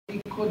He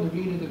couldn't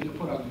read it if you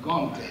put a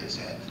gun to his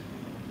head.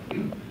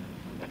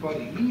 But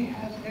he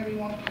has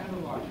everyone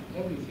cataloged,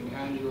 everything,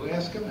 and you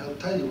ask him, he'll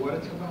tell you what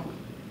it's about.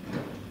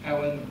 And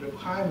when Reb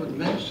Chaim would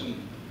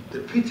mention the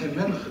Pite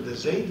Mincha, the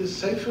Zayd, the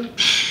Sefer,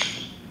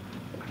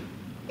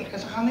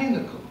 it's a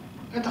Chanenikel.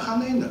 It's a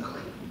Chanenikel.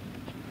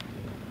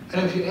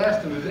 And if you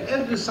asked him, if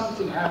ever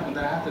something happened,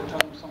 I had to tell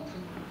him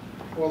something,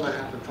 all I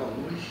had to tell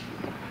him was,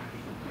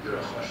 you're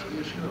a Choshev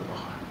Yeshiva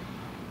Bachar.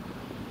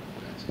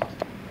 That's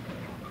it.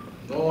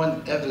 No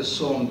one ever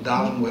saw him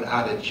down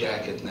without a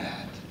jacket and a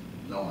hat.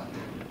 No one.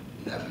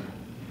 Never.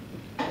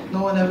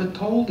 No one ever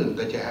told him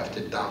that you have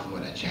to daven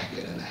with a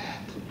jacket and a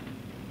hat.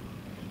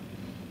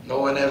 No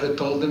one ever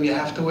told him you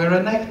have to wear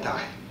a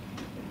necktie.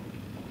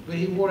 But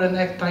he wore a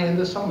necktie in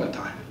the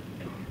summertime,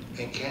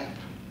 in camp.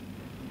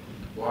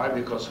 Why?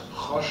 Because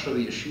Choshev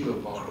Yeshiva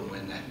Bachar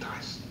wear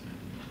neckties.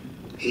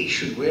 He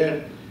should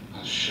wear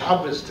a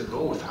Shabbos to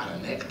go without a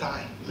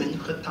necktie,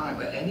 mincha time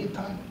or any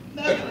time.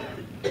 Never.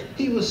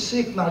 He was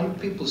sick. Now you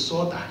people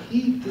saw the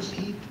heat, this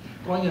heat,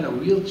 going in a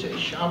wheelchair,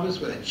 Shabbos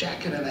with a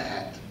jacket and a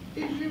hat.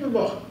 Yeshiva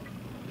Bachar.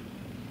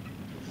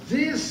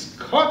 This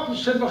cotton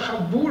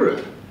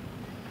Shebachabura,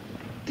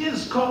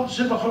 this cotton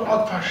Shebachar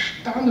hat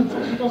verstanden,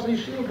 was das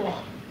Yeshiva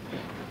Bachar.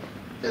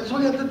 That's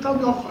all you had to tell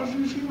me,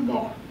 Yeshiva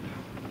Bachar.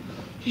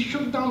 He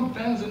shook down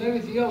pens and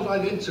everything else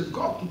like into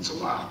cotton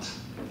salat.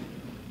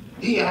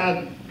 He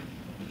had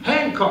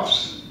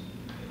handcuffs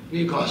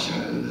because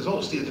there's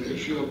always the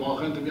Yeshiva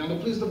Bachar and to be on the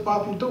police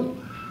department too.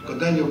 Because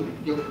then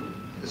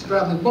it's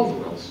traveling both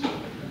worlds.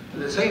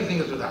 And the same thing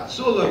is with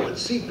Hatzolah, with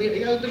CPR.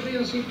 He has to be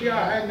in CPR,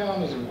 hang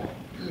down as a wall.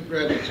 He's a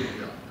graduate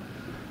CPR.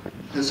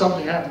 And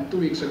something happened 2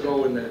 weeks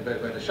ago by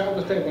the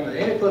Shabbos day, when the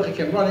airplane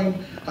came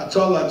running.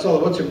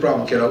 Hatzolah, what's your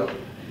problem, kiddo?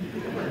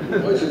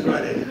 Voice is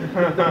right in.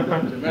 So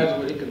imagine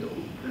what he can do.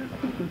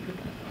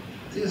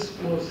 This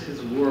was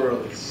his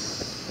world.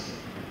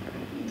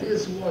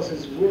 This was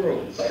his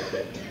world.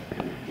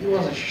 He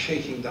wasn't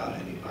shaking down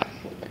anybody.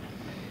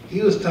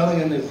 He was telling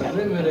him it's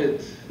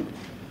limited.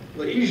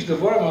 He was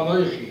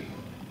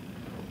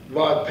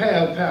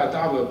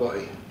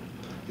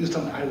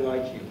telling me, I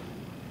like you.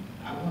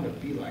 I want to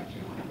be like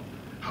you.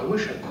 I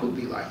wish I could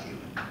be like you.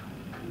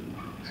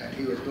 And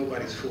he was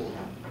nobody's fool.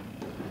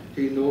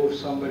 He knew if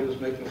somebody was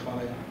making fun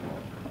of him.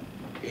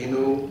 He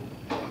knew,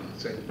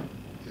 say,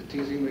 you're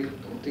teasing me,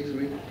 don't tease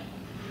me.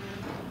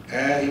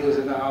 And he was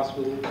in the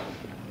hospital.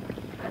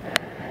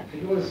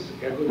 He was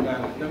a good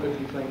man, never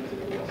complained to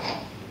the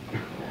boss.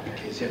 In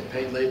case he had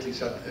paid late, he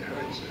said, it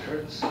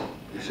hurts.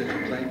 You should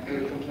complain,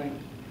 never complain.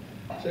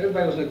 So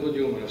everybody was in a good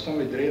humor. If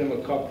somebody drained him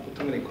a cup with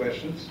too many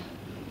questions,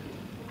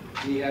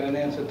 he had an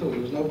answer too. He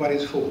was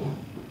nobody's fool.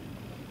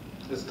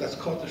 That's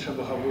called the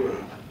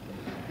Shabbat.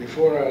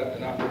 Before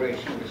an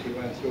operation, which he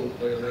went through,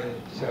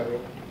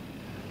 several,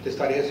 they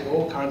started asking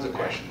all kinds of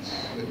questions.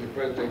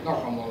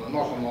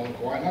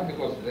 Why? Not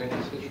because of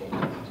anything sexual.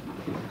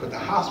 But the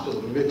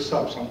hospital mix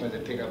up. Sometimes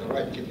they take out the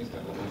right kidneys, they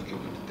the left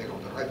kidney, they take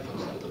out the right foot,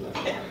 instead of the left.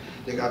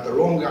 They got the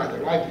wrong guy,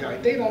 the right guy.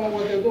 They don't know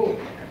what they're doing.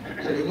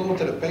 So you go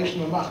to the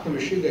patient and macht the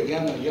machine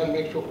again and again,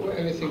 make sure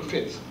everything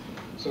fits.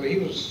 So he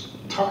was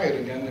tired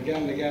again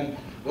and again.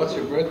 What's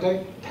your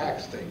birthday?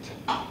 Tax date.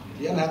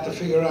 You then have to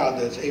figure out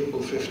that it's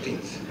April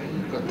 15th.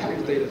 Because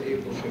tax date is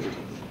April 15th.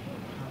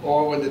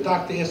 Or when the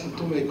doctor asks him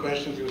too many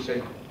questions, he would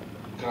say,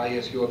 can I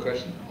ask you a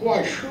question?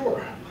 Why,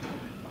 sure.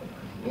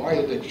 Why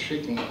did the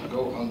chicken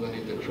go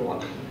underneath the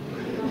truck?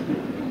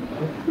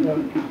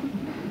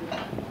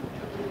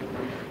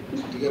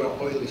 To get an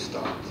oily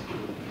start.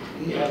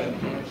 He had an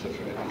answer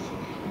for everything.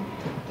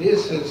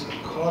 This is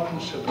cotton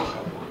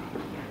Shebachabura.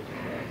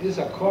 This is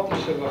a cotton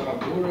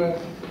Shebachabura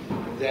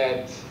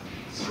that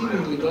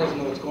seemingly doesn't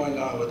know what's going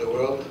on with the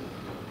world,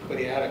 but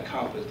he had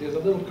accomplished. There's a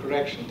little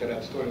correction to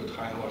that story with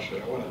Chaim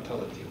Moshe. I want to tell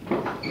it to you.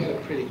 He had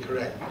it pretty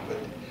correct, but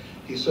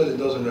he certainly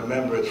doesn't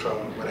remember it from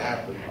what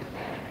happened.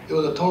 It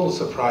was a total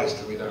surprise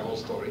to me, that whole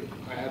story.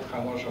 I had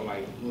Chaim Moshe on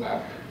my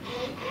lap,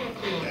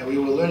 and we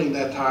were learning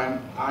that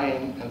time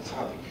Ayin and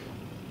Tzadik.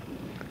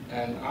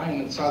 And Ayin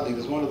and Tzadik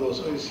is one of those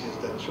oisias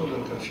that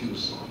children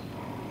confuse.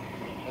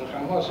 And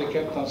Chaim Moshe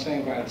kept on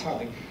saying by a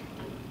Tzadik,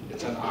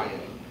 it's an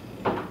Ayin.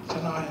 It's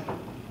an Ayin.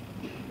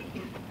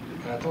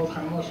 And I told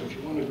Chaim Moshe, if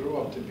you want to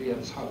grow up to be a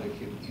tzaddik,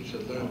 you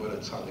should learn what a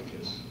tzaddik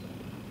is.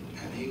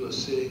 And he was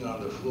sitting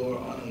on the floor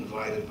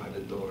uninvited by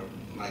the door,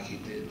 like he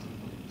did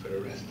for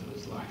the rest of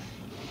his life.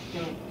 He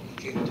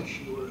came to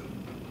Shura.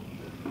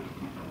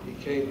 He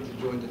came to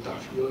join the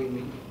Daf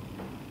Yomi.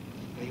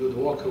 And he would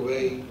walk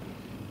away,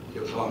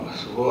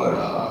 Yavamas, what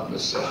a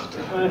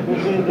Masechta.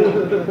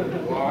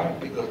 Why?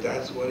 Because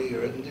that's what he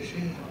heard in the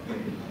Shir.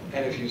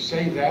 And if you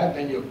say that,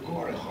 then you're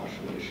Korach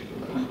Hashem.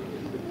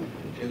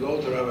 If you go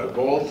to Rabbi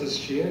Baltus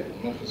Shir,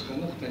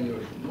 then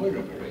you're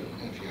Moira Beret.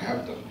 And if you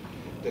have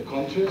the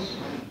conscious,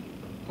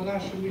 but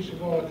actually we should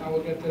go, I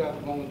will get to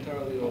that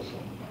momentarily also.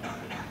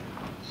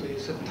 So he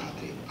said,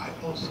 Tati, I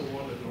also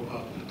want to grow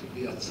up to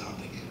be a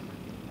tzaddik.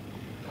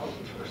 That was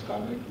the first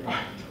time I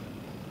cried.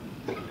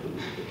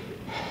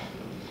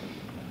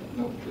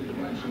 No, pretty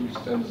much he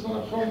stands on a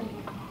phone.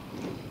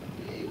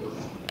 He was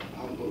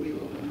unbelievable.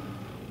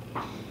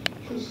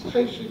 it's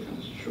cheshik and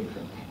it's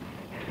shukra.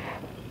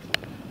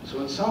 So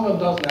when someone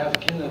doesn't have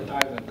kinder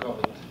time and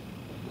covet,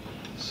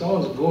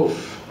 someone's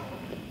goof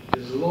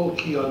is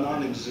low-key or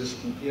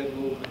non-existent. He had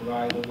no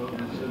pride, or what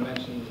he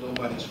mentioned,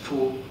 nobody's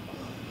fool.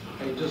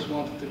 And he just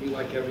wanted to be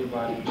like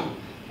everybody.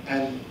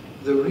 And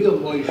the real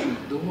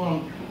Moshe, the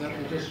one that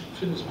we just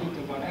finished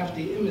speaking about, after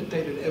he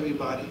imitated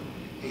everybody,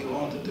 he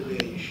wanted to be a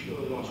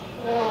Yisroel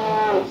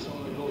Moshe,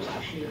 someone that goes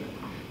to share.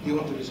 He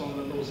wanted to be someone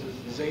that knows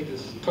his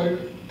Zaydas Torah.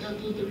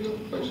 That was the real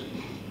person.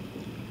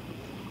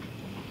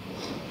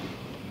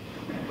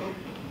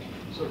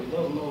 So he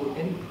doesn't know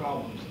any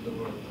problems in the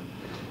world.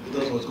 He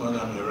doesn't know what's going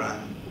on in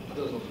Iran. He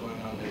doesn't know what's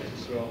going on in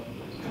Israel.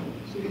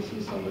 So he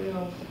sees somebody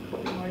else,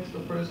 he likes the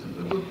person,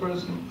 he's a good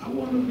person. I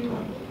want to be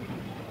like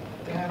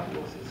that.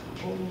 That was his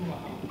whole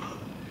life.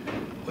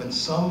 When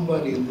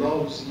somebody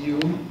loves you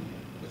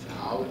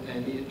without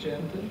any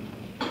agenda,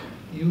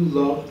 you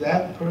love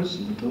that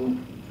person too.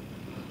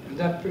 If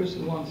that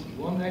person wants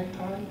one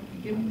necktie,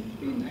 you give him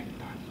 3 neckties.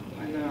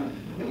 Why not?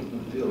 It makes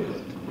him feel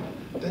good.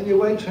 Then you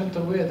wait for him to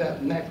wear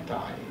that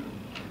necktie,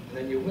 and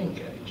then you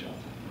wink at each other.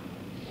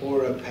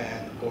 Or a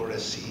pen, or a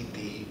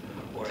CD,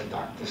 or a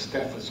doctor's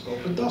stethoscope.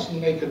 It doesn't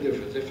make a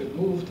difference. If it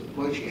moved,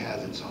 Moshe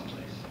has it someplace.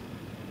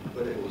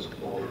 But it was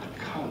all a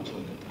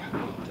compliment. I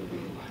want to be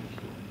like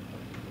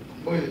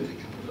you. Boy, did he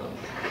get it up.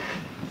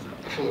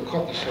 For the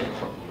Kotner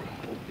Sheva,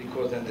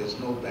 because then there's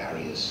no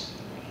barriers.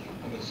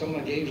 And when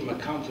someone gave him a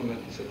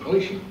compliment and said,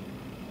 Moshe,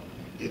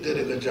 you did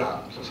a good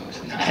job. So someone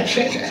said,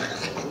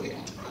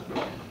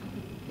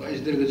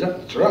 Moshe did a good job.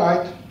 That's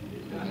right.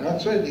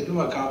 That's right. You give him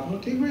a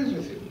compliment, he agrees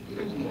with you. He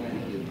doesn't know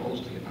anything you're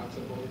supposed to, you're not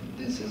supposed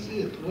to. This is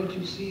it. What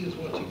you see is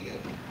what you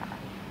get.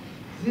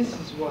 This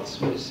is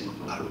what's missing.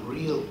 A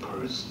real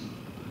person.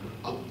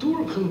 A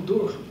durchem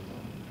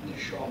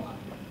neshamah.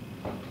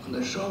 A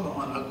neshamah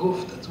on a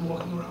goof that's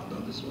walking around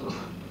on this world.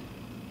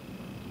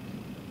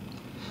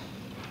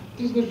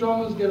 These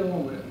neshamas get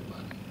along with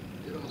everybody.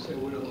 They don't say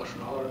we're a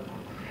lashon hara,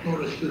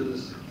 nor a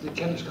chilus. They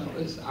can't just come,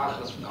 it's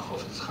achas from the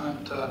chofetz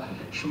chaim to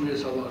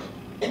shmiras halash.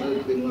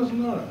 Everything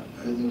lashon hara.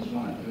 Everything's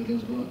fine.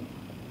 Everything's good.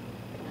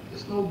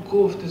 There's no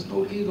goof, there's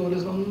no ego,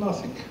 there's no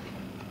nothing.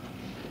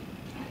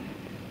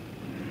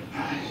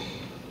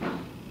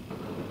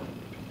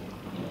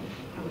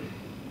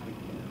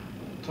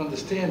 To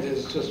understand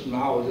this, just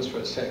now, just for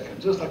a second,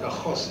 just like a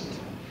chassid,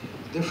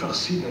 different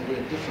chassid with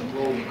a different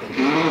role, you could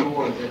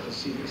ignore their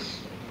chassidus.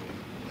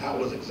 That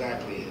was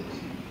exactly it.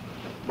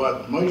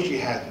 But Moshe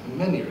had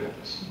many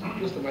rebbes,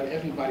 just about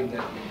everybody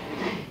that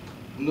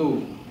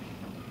knew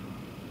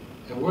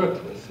and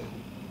worked with him.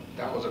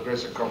 That was a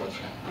great covered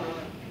for him.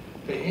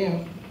 For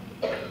him,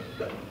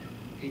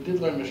 he did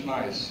learn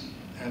Mishnayos,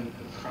 and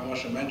as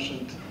Moshe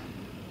mentioned,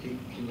 he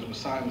was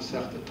Messiah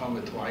Masech the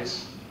talmid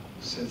twice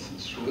since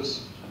his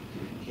Shavuos.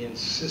 He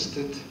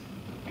insisted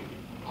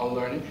on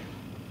learning,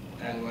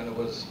 and when it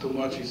was too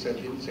much, he said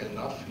he didn't say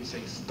enough. He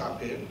said, stop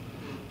here,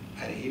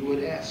 and he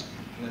would ask.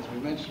 And as we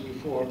mentioned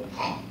before,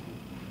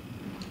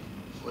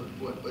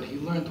 what he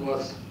learned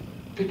was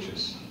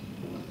pictures.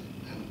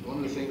 And one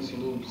of the things he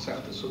knew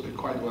Masech the Sukkah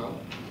quite well.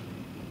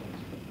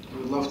 He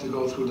would love to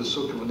go through the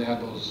sukkah when they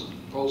had those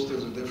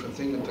posters with different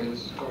things and tell you,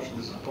 this is kosher,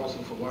 this is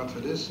possible for what,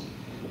 for this.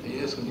 He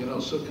asked him, you know,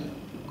 sukkah?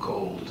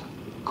 Cold.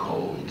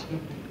 Cold.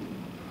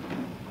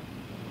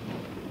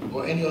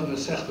 Or any other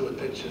masechta with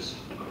pictures.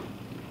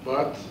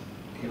 But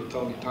he would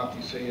tell me,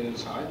 Tati, say it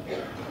inside.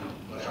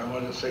 Like I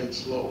want to say it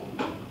slow.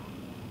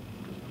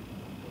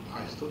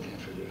 I still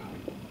can't figure it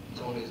out.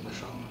 It's only his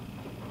neshama.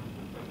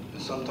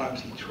 And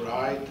sometimes he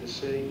tried to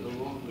say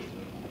along with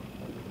me.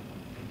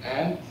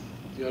 And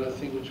the other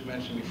thing which you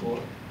mentioned before,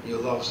 you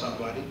love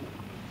somebody,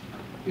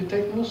 you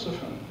take mussar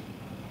from him.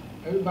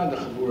 Everybody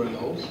in the Chabura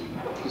knows.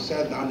 You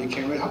sat down, you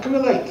came late. How come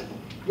you're late?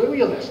 Where were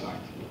you last night?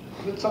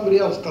 Let somebody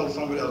else tell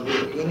somebody else.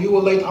 When you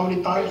were late, how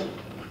many times?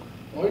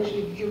 Why should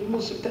you give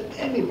mussar to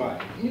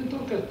anybody? And you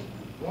took it.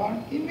 Why?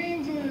 He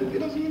means it. He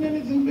doesn't mean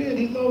anything bad.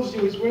 He loves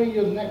you. He's wearing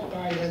your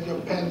necktie, he has your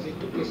pens, he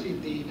took your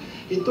CD,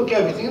 he took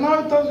everything. And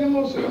now he tells you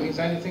mussar. It means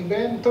anything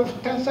bad. Until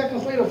 10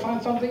 seconds later,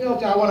 find something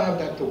else. Yeah, I want to have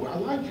that too. I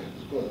like it.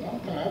 It's good. I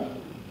can have it.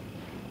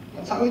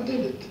 That's how he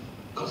did it.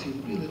 Because he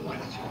really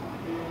liked you.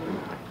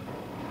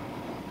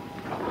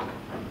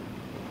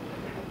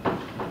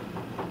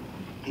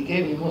 He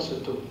gave me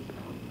mussar too.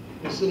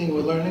 We're sitting,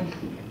 we're learning,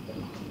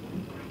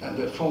 and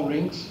the phone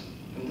rings,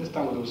 and this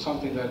time there was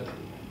something that,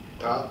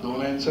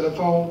 don't answer the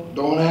phone,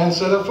 don't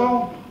answer the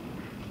phone.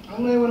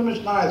 I'm not even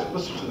Mishnah,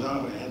 listen to them,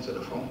 I'm going to answer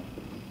the phone.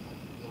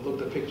 And look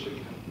at the picture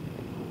again.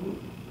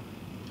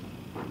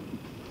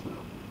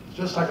 It's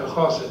just like a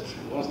chassid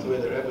who wants to wear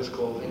the Rebbe's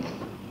clothing.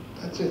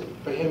 That's it.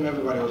 For him,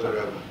 everybody was a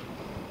Rebbe.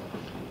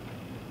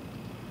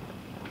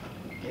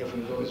 If he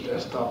was always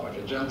dressed up like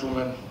a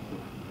gentleman,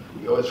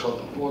 he always felt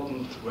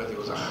important, whether he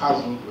was a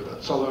chazan with a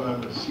Hatzolah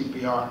member,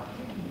 CPR.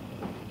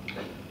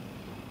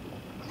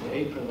 The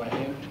apron by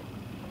him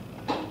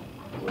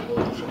was no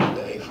different than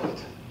the ephod.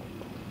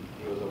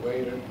 He was a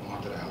waiter, he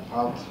wanted to help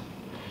out.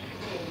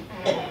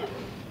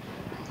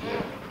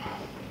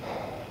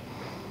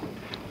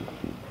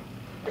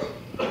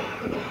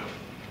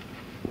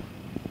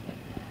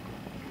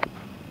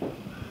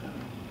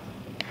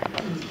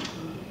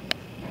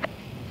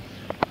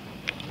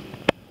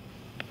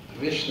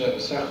 Mishnah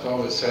Masechta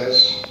always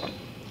says,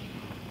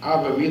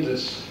 Abba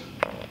Midas,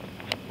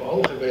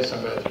 Ba'olche Beis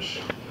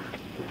HaMedrash.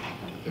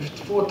 There's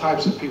 4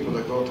 types of people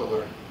that go to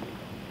learn.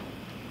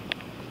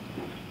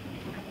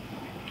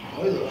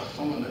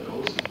 Someone that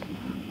goes.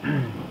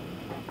 And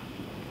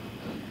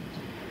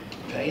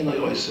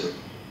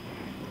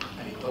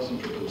he doesn't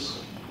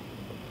produce.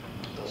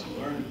 Doesn't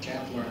learn,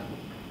 can't learn.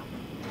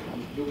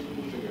 We'll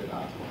figure it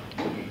out.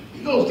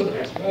 He goes to the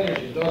next marriage,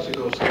 he goes to the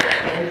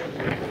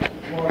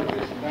more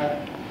this and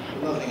that,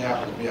 but nothing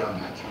happens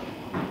beyond that.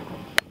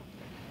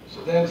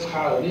 So then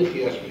schar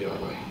lichi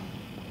esbiyalei.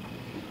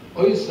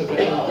 Oyse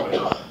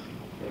ve'eloi.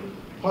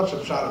 What's a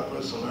pshat a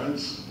person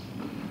learns?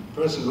 A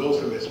person goes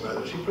to this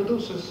marriage, he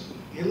produces,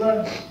 he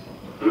learns.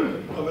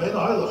 What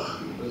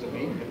does it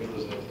mean? If it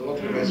was a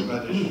daughter of this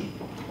marriage.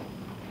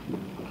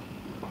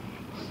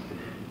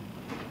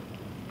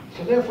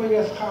 So therefore he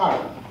has schar.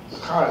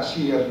 Schar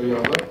she has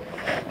biyalei.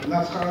 And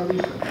not schar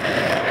lichi.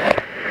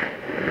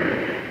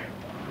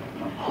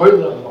 A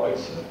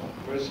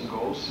person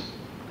goes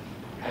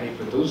and he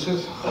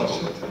produces. So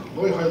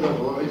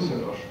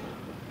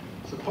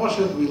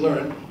Poshet we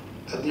learn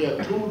that there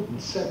are 2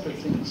 separate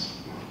things.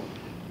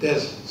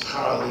 There's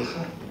schar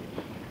licha,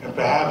 and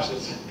perhaps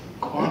it's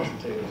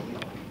quantitatively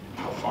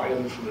how far you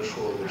live from the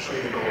shul, the shul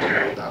you go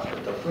to,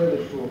 the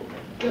further shul.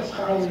 There's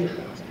schar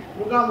licha,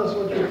 regardless of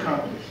what you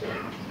accomplish.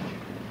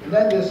 And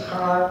then there's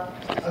schar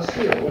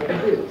asir, what you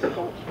did,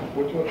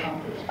 what you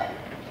accomplished.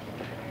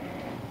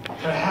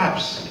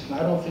 Perhaps, and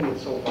I don't think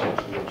it's so far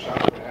to the shop,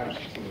 perhaps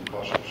it's even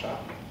kosher shop.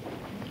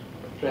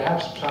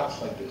 Perhaps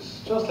pshat's like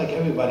this, just like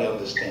everybody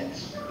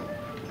understands.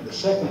 And the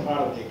second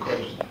part of the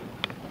equation,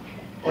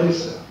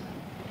 oisa.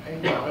 A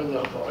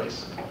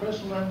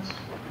person learns,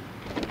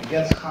 he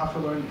gets half a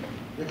learning.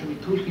 There can be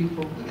 2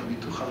 people, there can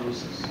be 2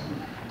 chalusas,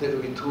 there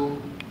can be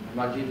 2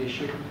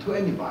 magid to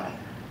anybody.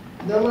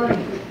 And they're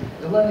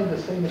learning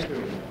the same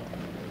material.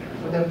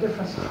 But they have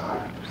different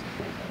schar.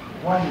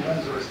 One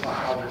learns the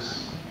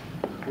Islahavis,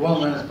 one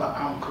learns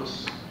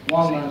Ba'amkus,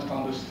 one learns to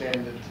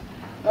understand it,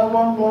 and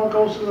one more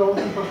goes through the whole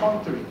thing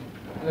perfunctory.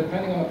 And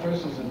depending on a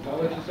person's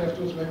intelligence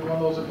afterwards, maybe one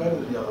knows it better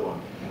than the other one,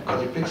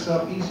 because he picks it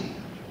up easy.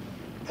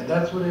 And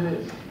that's what it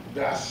is. The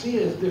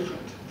asiyah is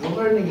different. The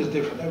learning is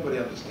different. Everybody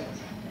understands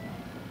that.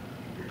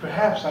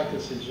 Perhaps I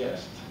could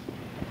suggest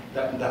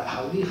that in the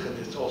halicha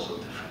it's also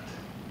different.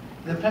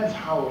 It depends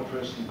how a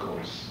person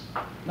goes.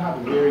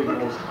 Not where he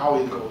goes, how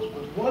he goes,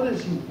 but what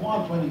does he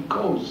want when he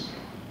goes?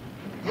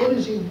 What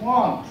does he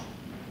want?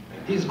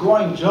 He's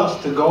going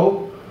just to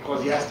go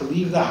because he has to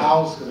leave the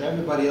house because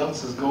everybody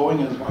else is going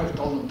and his wife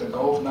told him to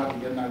go, if not, he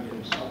get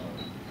supper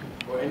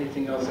or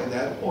anything else like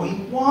that. Or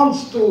he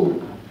wants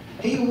to.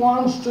 He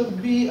wants to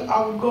be a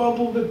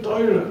gadol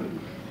b'Torah.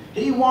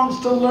 He wants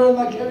to learn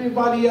like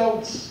everybody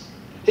else.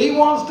 He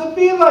wants to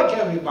be like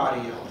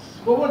everybody else.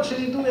 But what should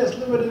he do? He has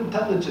limited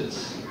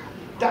intelligence.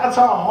 That's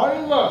a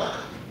hoylach.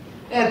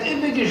 At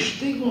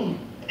gestiegen.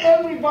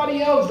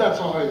 Everybody else, that's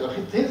a hoylach.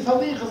 His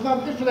halich is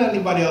not different than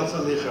anybody else's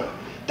halicha.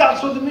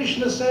 That's what the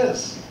Mishnah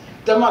says.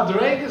 The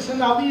madregas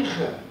and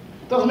halicha.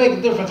 Doesn't make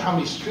a difference how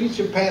many streets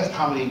you passed,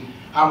 how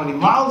many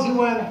miles you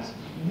went.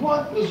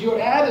 What was your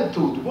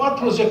attitude? What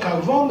was your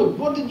kavanah?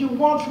 What did you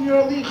want from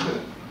your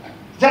halicha?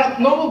 That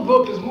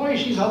notebook is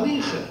Moshe's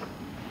halicha.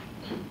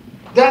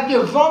 That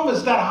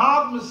Yevamis, that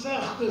hard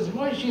Masech is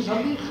Moshe's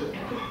halicha.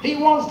 He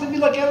wants to be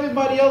like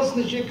everybody else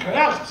in the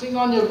Shekrachtzing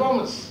on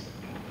Yevamis.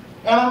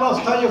 And I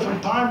must tell you, from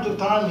time to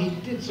time, he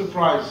did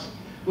surprise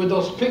with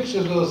those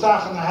pictures, with those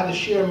Sachen I had to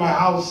share in my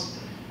house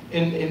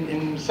in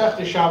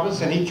Masechta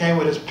Shabbos, and he came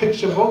with his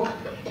picture book,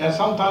 and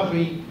sometimes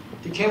he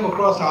came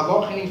across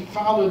Haloch, and he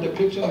found with the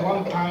picture.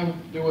 One time,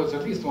 there was a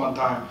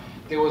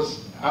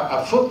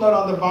footnote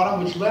on the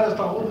bottom which led us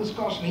to a whole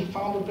discussion. He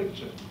found the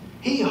picture.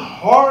 He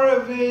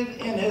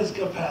horrified in his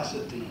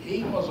capacity.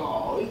 He was a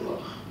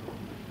oilach.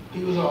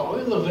 He was a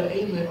oilach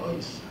ve'ein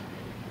ois.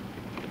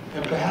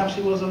 And perhaps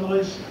he was an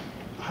ois.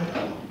 I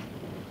don't know.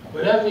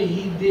 Whatever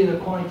he did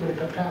according to the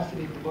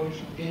capacity the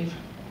Moshe gave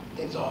him,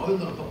 he's a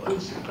oilach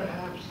ve'ois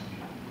perhaps.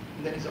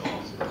 And then he's a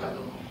ois. I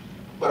don't know.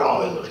 But a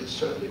oilach he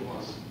certainly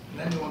was. And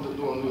anyone that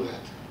knew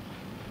that.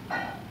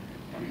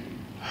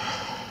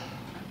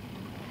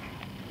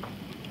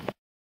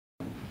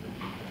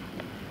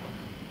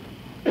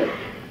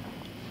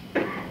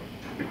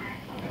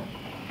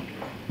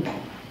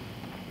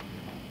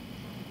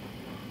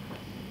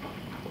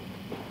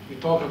 We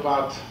talk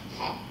about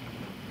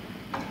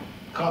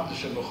what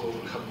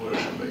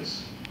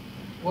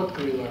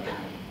can we learn from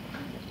him?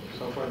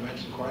 So far I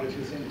mentioned quite a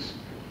few things.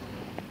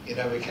 He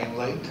never came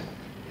late.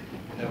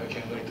 He never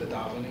came late to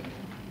davening.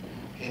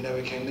 He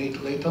never came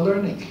late to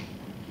learning.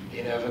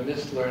 He never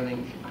missed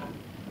learning.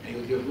 He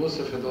would give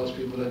mussar for those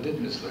people that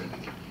did miss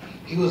learning.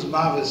 He was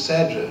Mavis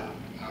Sedra.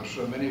 I'm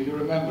sure many of you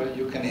remember.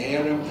 You can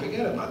hear him,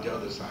 forget about the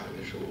other side of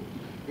the shul.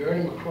 You heard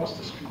him across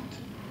the street.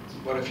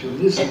 But if you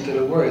listen to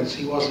the words,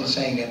 he wasn't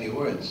saying any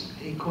words.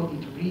 He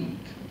couldn't read.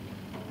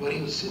 But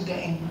he would sit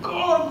there and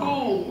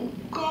gargle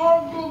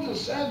the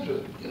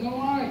Sedra. You know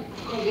why?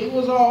 Because he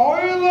was a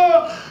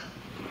oilach.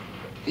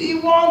 He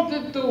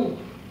wanted to.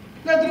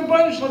 Let the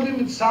Rebbeinu Shalom be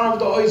mitzvah of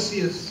the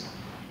Oisius.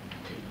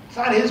 It's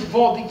not his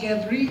fault he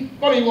can't read,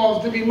 but he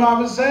wants to be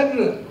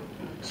Mavasedra.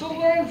 So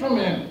learn from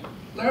him.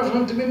 Learn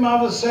from him to be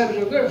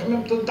Mavasedra. Learn from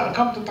him to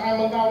come to time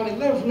and davening.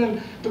 Learn from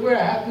him to wear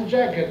a hat and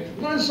jacket.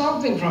 Learn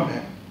something from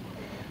him.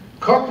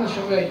 Kotna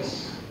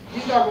Shaveis. He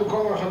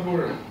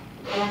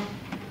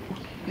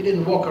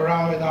didn't walk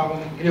around by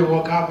davening. He didn't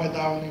walk out by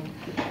davening.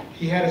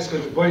 He had his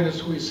Kodesh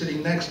who he's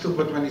sitting next to,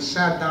 but when he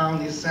sat down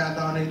and he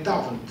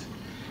davened.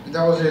 And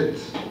that was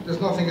it. There's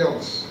nothing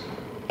else.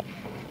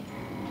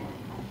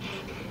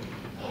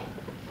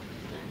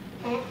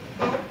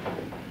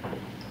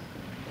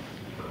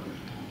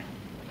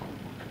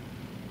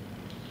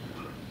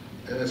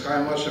 And as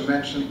Yisroel Moshe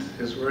mentioned,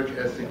 his work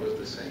ethic was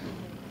the same.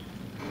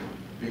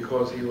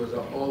 Because he was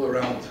an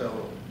all-around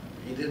fellow.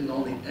 He didn't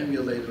only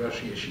emulate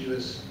Rosh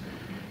Yeshivas,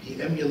 he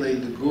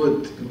emulated the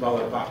good in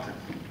Balabatim.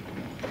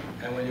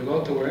 And when you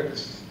go to work,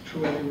 it's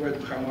true every word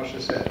Yisroel Moshe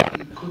said.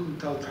 He couldn't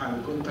tell time,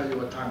 he couldn't tell you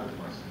what time it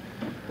was.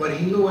 But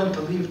he knew when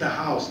to leave the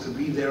house, to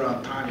be there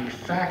on time. He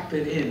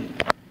factored in.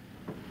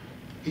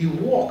 He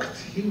walked.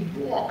 He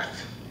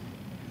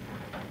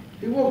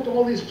walked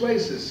all these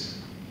places.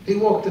 He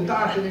walked to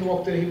Darchei, he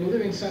walked to the Hebrew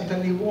Living Center,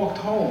 and he walked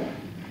home.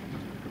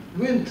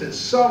 Winter,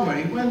 summer,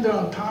 he went there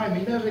on time,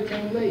 he never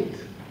came late.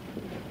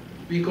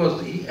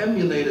 Because he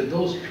emulated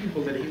those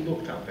people that he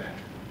looked up at.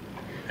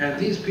 And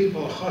these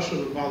people are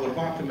chashuv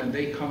b'alabatim, and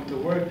they come to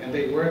work, and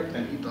they work,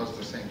 and he does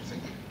the same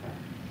thing.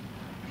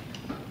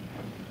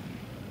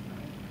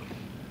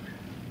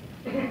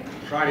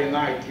 Friday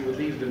night, he would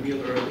leave the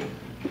meal early,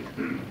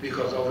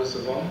 because of his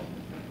savannah.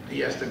 He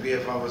has to be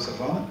a father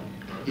savannah.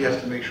 He has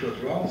to make sure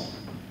it runs.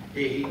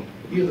 He's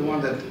the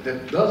one that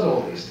does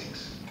all these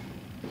things.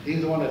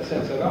 He's the one that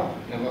sets it up.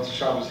 And lots of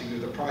Shabbos, he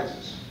gives the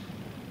prizes.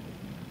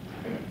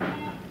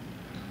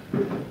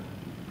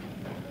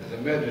 There's a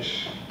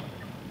medrash,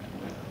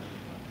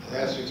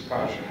 last week's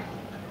parsha,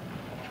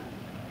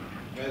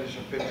 medrash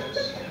of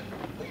Pinchas.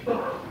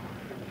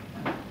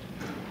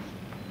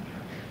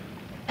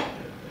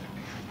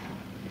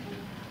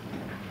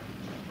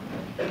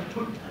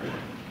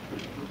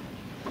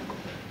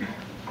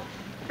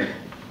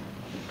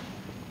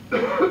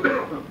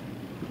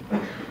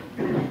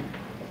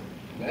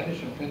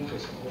 Medrash of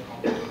Pinchas.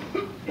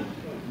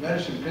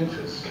 Medrash of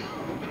Pinchas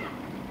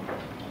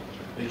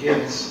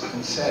begins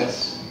and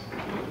says,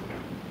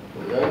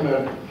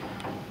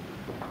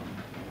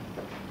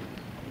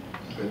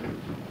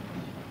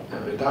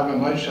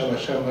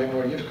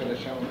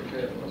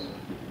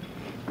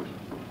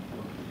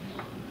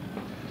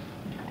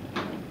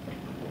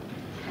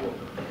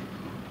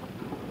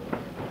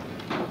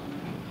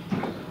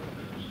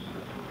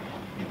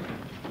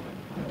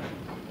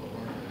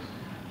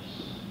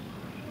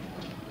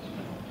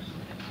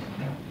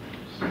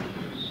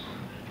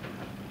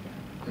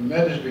 the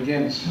Medrash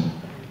begins,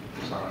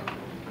 sorry.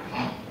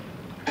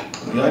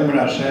 Yomer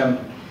Hashem,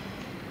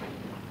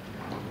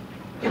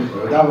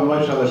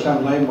 Moshe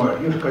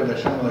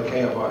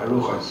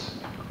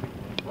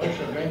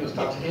Rabbeinu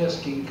starts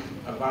asking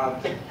about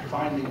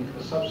finding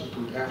a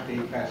substitute after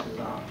he passes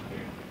on.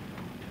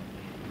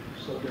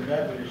 So the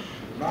Medrash,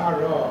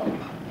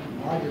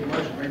 why did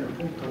Moshe Rabbeinu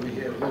put over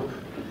here, look,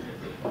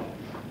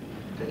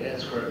 to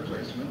ask for a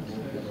replacement? The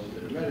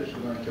Medrash is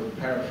going to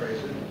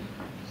paraphrase it.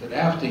 That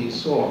after he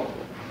saw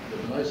the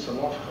Bnei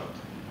Salofchat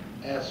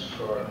asked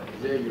for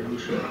their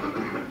Yerusha,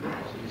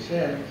 so he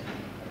said,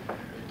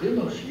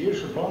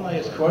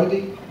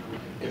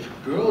 if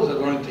girls are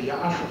going to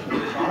Yasha from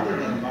the father,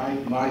 then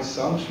my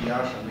son should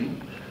Yasha me.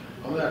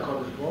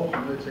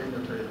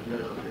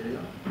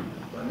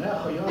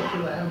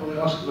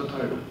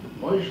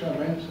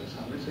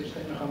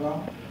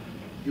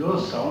 Your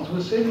sons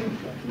were sinning.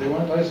 They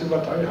weren't Oisei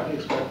B'Torah. How do you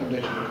expect them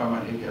they should become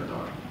an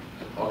Higyadah?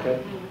 Okay?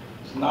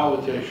 So now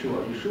with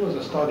Yeshua. Yeshua is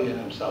a study in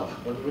himself,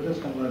 but we're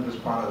just going to learn this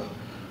part of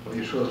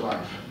Yeshua's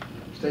life.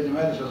 State the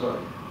Medrash says,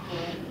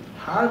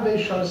 Harbe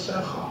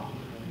Sharsecha.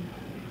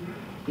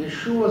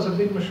 Yeshua is a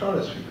big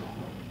Masharis for you.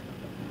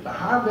 The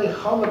Harbe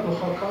Chalak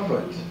L'chal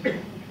Kavod.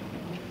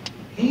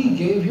 He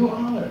gave you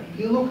honor.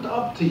 He looked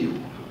up to you.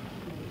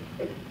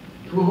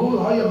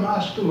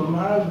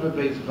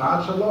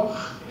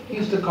 He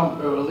used to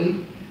come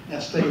early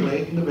and stay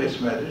late in the Beis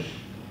Medrash.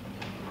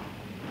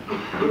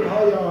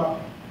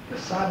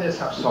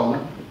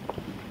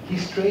 He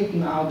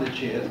straightened out the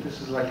chairs.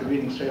 This is like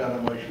reading straight out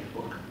of Moshe's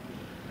book.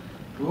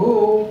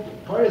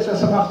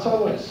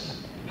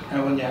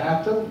 And when you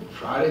have to,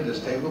 Friday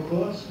there's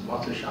tablecloths,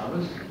 masse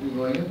Shabbos, you're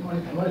going in,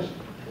 morning to Moshe.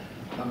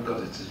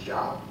 Because it's his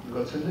job,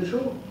 because it's in the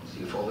shul. So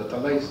you fold the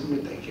talais,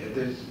 you take care of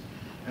this.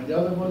 And the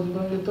other ones are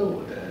going to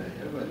do it.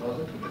 Everybody does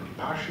it with the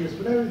pashas,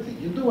 with everything.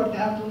 You do what you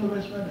have to in the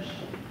Beis Medrash.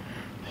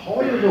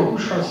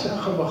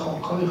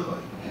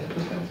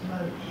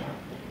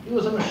 He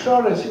was a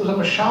Masharis, he was a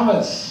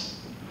Meshamas.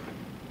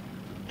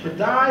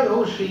 Kedai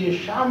hu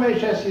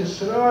sheyishamesh es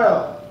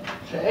Yisroel,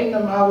 she'eina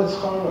ma'avetz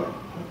chora.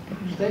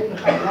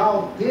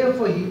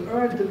 Therefore he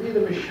earned to be the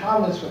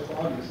Meshamas for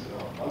Klal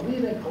Yisrael.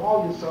 Alina Klal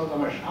Yisrael is a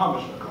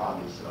Meshamas for Klal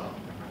Yisrael.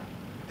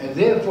 And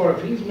therefore,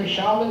 if he's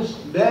Mishamish,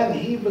 then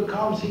he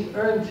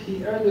earned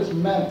his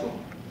mantle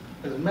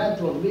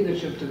of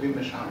leadership to be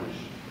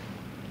Mishamish.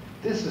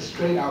 This is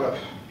straight out of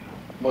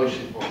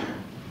Moshe's book.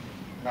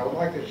 And I would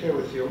like to share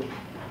with you,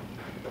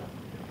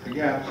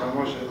 again, so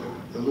Moshe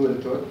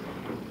alluded to it.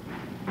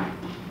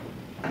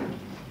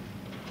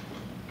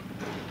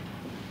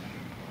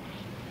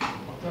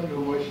 I'll tell you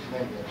who Moshe's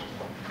name is.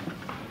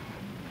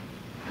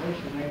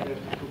 Moshe's name is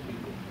two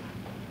people.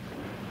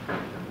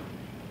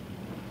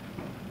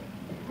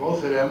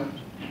 Both of them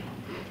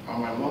are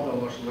my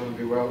mother-in-law, she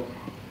lived well,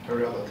 her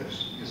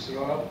relatives.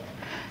 Yisroel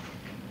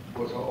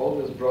was her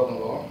oldest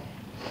brother-in-law,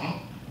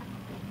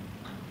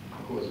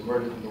 who was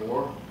murdered in the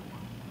war.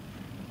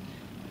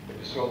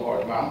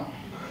 Yisroel Moshe,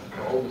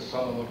 the oldest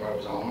son-in-law of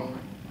Rav Zalman.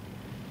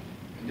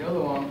 And the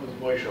other one was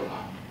Moshe.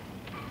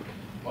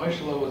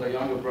 Moshe was a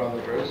younger brother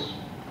of hers,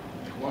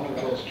 one of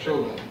those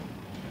children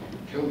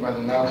killed by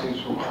the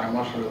Nazis who I'm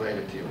much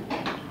related to.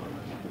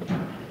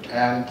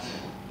 And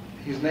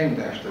he's named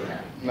after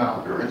that.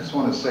 Now, I just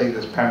want to say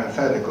this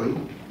parenthetically.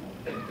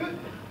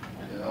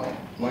 You know,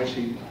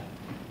 Moshe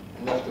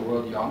left the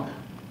world young,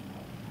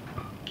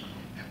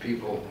 and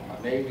people are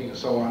naming and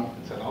so on.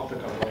 It's an altar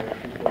of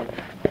people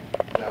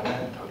that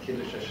went to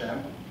Kiddush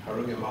Hashem,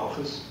 Harugim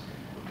Malchus.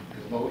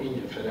 There's no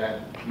Indian for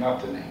that, not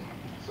to name.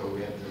 So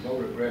there's no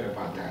regret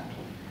about that.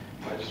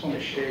 I just want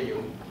to share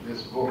you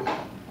this book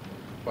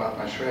about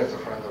my Shreya, a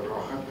friend of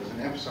Rocha. There's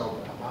an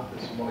episode about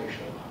this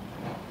Moshe,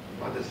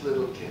 about this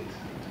little kid.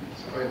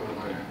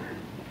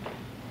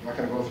 I'm not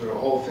going to go through the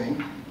whole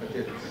thing, but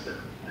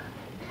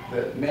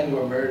the men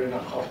were murdered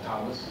on Chof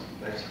Thomas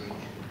next week,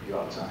 be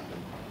outside.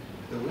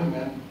 The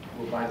women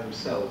were by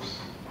themselves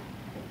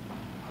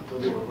until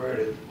they were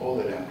murdered, all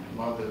of them,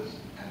 mothers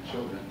and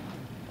children.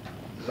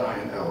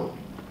 Zion L.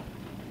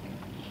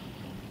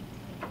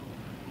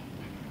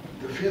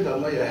 The fear that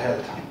lay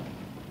ahead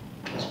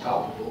was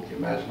palpable. Can you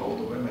imagine all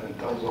the women in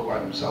Telshe by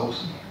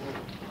themselves?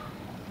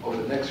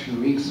 Over the next few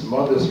weeks,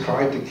 mothers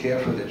tried to care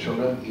for their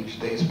children, each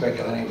day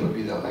speculating it would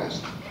be their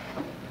last.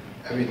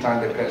 Every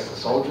time they passed a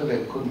soldier,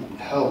 they couldn't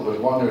help but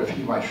wonder if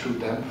he might shoot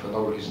them for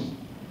no reason.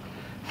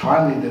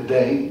 Finally, the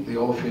day the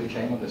old fear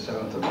came on the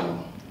 7th of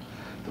April.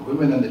 The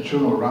women and the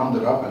children were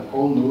rounded up and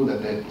all knew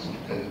that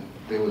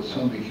they would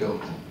soon be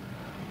killed.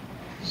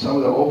 Some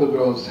of the older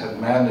girls had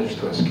managed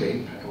to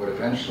escape and would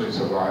eventually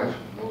survive.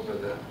 Those are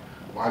the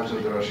wives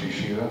of the Rosh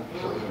Yeshiva,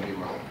 so they would be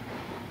well.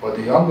 But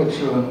the younger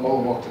children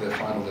all walked to their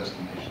final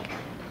destination.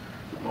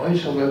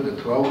 Moshe lived,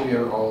 the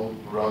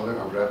 12-year-old brother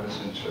of Rebbe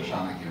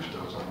Yisroel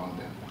Gifter was among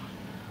them.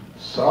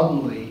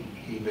 Suddenly,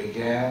 he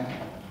began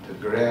to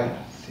grab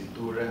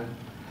siddurim,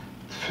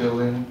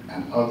 tefillin,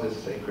 and other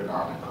sacred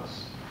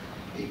articles.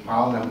 He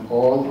piled them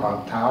all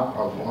on top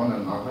of one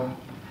another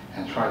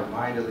and tried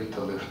mightily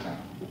to lift them.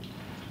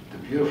 The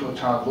beautiful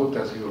child looked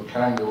as if he were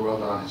carrying the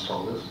world on his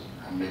shoulders,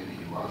 and maybe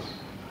he was.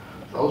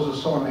 Those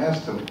who saw him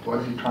asked him, what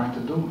is he trying to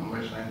do? And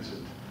Moshe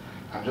answered,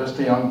 I'm just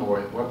a young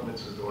boy. What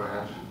mitzvahs do I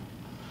have?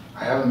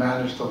 I haven't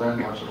managed to learn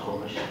much of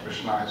Chumash,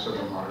 Mishnah, or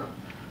Gemara.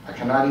 I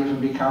cannot even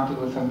be counted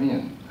with a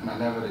min, and I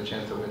never had a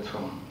chance to wear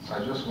tefillin. So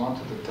I just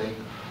wanted to take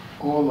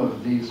all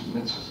of these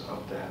mitzvahs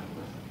up there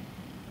with me.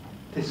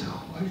 This is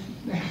what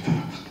he's named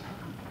after.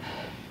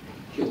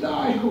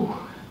 Kedayu.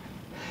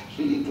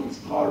 She eats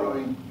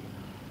borrowing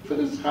for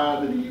the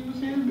schar that he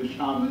was in, the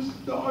shamas,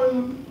 the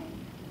oil,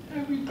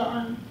 every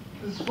time,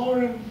 the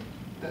sporim,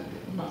 the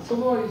masse,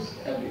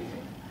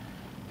 everything.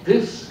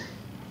 This,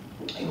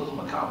 he was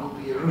Makam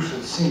be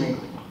Yerusha,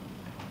 seemingly.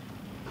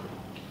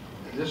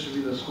 And this should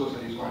be the schools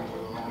that he's going to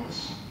learn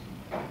this.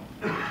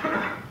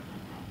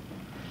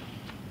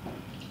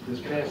 This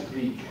past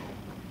week,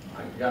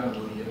 I got a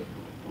New Year,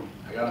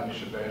 I got a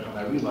Mishaberach, and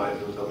I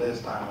realized it was the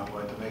last time I'm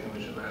going to make a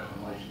Mishaberach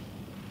on Moshe.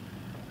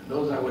 And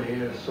those that were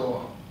here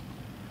saw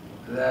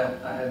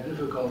that I had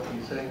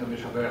difficulty saying a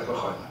Mishaberach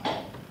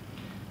L'choyla.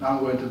 Now I'm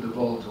going to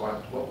divulge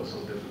what was so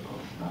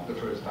difficult. Not the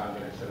first time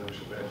that I said a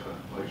Mishaberach for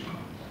Moshe.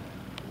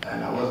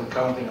 And I wasn't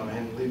counting on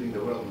him leaving the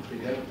world in 3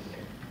 days.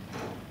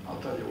 I'll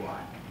tell you why.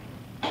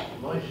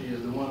 Moshe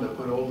is the one that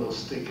put all those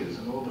stickers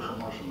and all the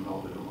Chamashim and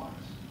all the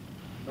Gemaras.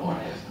 No one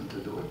asked him to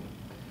do it.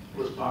 It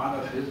was part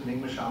of his being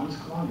Mishamis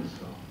Kolonis.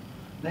 So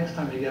next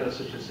time you get a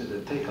such a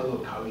siddur, take a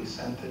look how he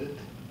centered it,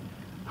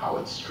 how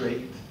it's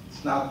straight.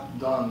 It's not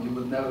done, you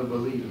would never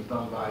believe it's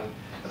done by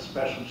a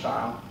special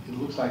child. It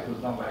looks like it was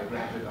done by a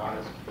graphic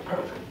artist.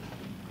 Perfect.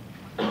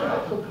 And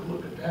I took a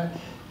look at that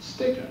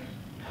sticker.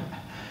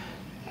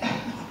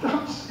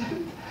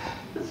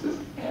 This is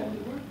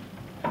handiwork.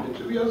 And it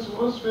should be a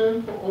source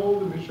for all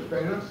the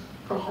Mishaberas,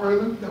 for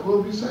Choylim, that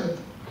will be said.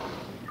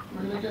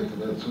 We're going to get to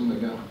that soon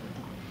again.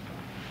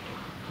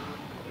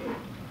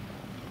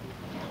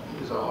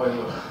 Here's a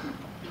Choylim.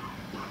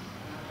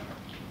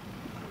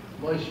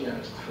 Moshe and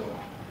his tefillin.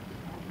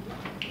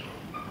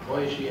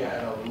 Moshe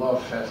had a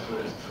love fest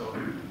with his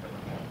tefillin.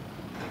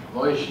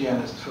 Moshe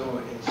and his tefillin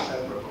were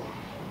inseparable.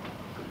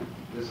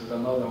 This is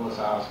another one was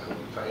asked.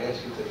 If I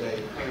ask you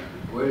today,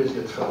 where is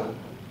your tefillin?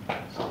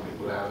 Some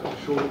people have it in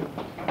the shul,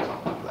 some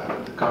people have it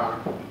in the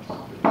car,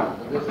 some people have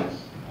it in the business,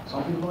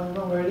 Some people don't even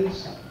know where it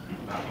is.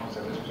 Once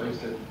I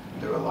misplaced it,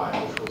 they rely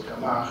on Shul's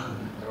Kamach,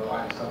 they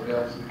rely on somebody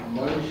else.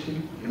 Moshe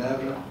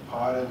never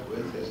parted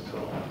with his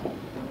Torah.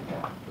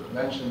 It was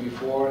mentioned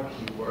before,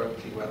 he went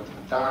to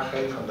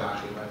Darchei, from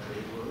Darchei he went to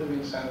the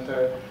living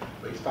center,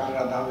 but he started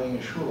out now being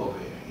a shul over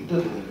here. He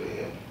did live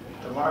here.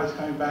 Tomorrow he's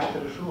coming back to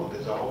the shul.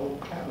 There's a whole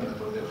cabinet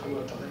over there full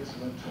of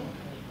talesim and tefillin.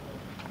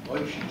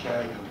 Moshe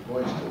carried, and the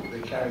boys too,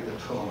 they carried the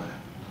tefillin.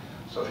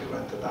 So if he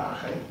went to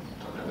Darchei, he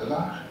took him to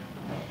Darchei.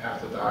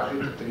 After Darchei, he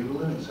took the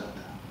living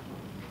center.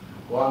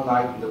 One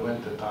night in the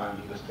winter time,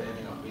 he was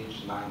standing on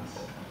Beach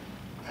 9th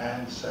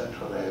and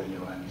Central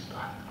Avenue, and he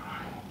started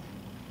crying.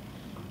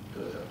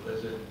 There was a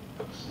blizzard,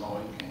 it was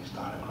snowing, and he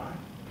started crying.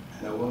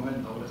 And a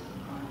woman noticed him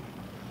crying.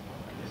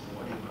 He said,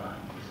 "What are you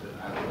crying?" He said, "I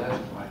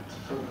left my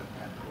tefillin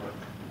at work,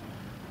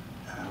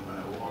 and I'm going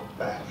to walk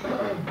back."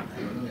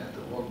 And when he had to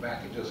walk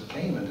back, it just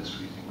came in this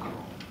freezing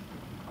cold.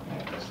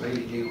 This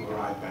lady gave him a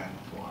ride back and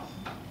forth.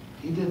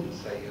 He didn't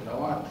say, "You know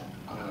what,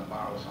 I'm going to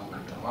borrow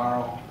somebody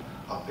tomorrow,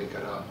 I'll pick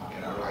it up, I'll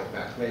get a ride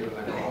back later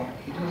when I go home."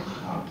 He just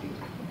hugged it.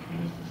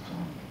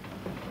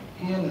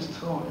 He and his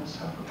throne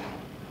inseparable.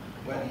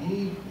 When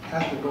he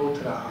had to go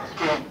to the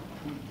hospital,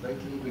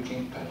 lately he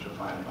became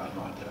petrified about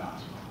going to the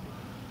hospital.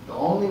 The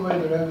only way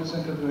the Rebbe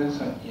could convince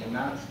him, "You're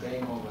not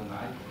staying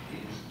overnight,"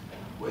 is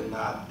we're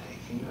not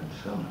taking your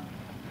tefillin.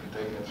 We're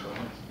taking your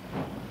tefillin.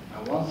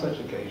 On one such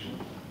occasion,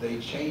 they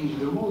changed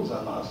the rules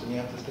on us, and you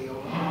have to stay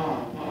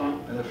overnight.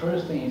 And the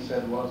first thing he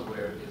said was,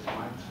 "Where is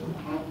my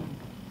tefillin?"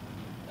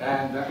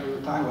 And that was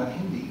the time when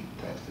Hindi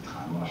texted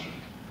Chaim Moshe.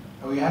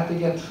 And we had to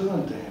get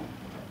tefillin to him.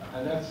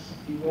 And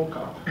he woke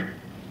up.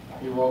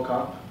 He woke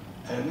up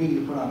and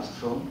immediately put on his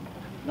tefillin,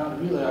 not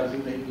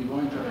realizing that he'd be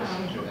going to a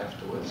procedure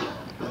afterwards.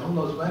 And who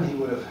knows when he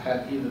would have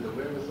had either the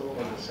wherewithal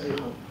or the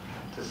seichel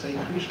to say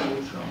Krishna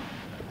with tefillin.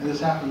 And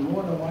this happened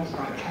more than once.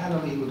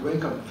 Uncannily, he would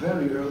wake up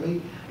very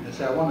early and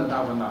say, "I want to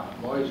daven now."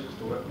 Boys used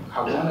to work.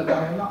 "I want to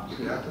daven now." So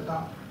you have to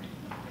daven.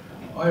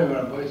 Oh, you're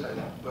a boy,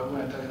 but I'm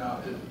going to tell you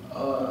now, it's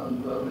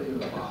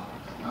unbelievable.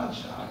 Not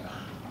shy.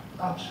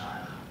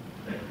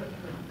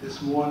 This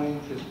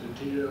morning, his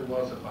material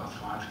was about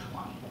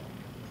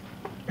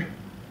 5:20.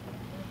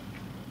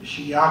 The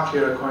Shiyak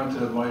here, according to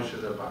the Moshe,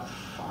 is about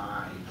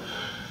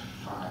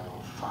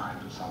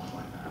 5:05 or something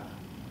like that.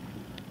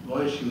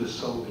 Moshe was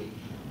so weak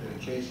that in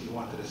case he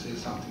wanted to say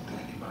something to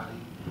anybody,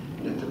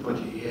 you had to put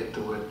your ear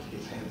to it,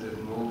 his hands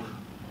didn't move.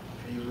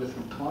 And he was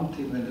within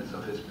 20 minutes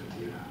of his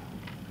material.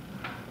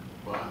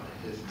 But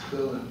his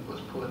tefillin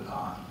was put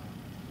on.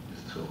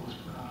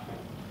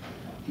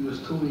 He was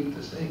too weak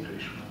to say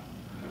Krishna.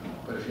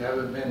 But if you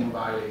haven't been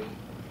by a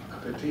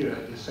Petira,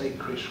 you say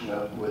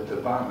Krishna with the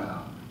barman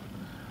on,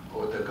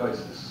 or with the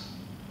goises.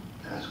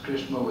 And as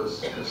Krishna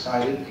was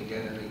recited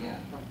again and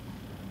again.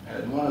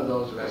 And in one of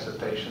those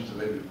recitations,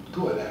 maybe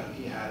two of them,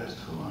 he had his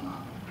tefillin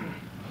on.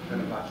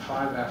 Then about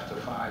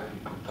 5:05, he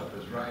put up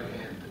his right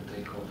hand to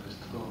take off his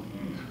tefillin,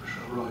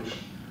 rosh.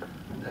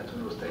 And that's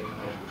when it was taken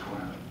off before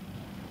him.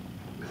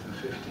 Within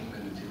 15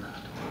 minutes, he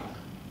left the world.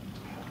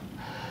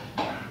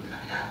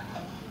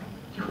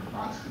 You're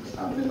asking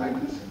something like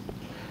this?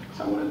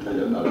 So I want to tell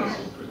you another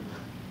secret.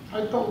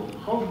 I told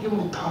Rav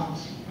Gimel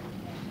Thomas,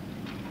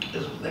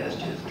 this was last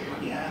year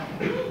when he had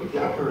the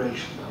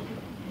operation.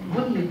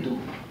 What do you do?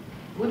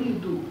 What do you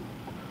do?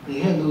 The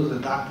Hindus, the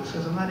doctor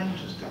says, "I'm not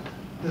interested.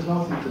 There's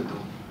nothing to do."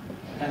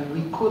 And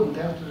we couldn't,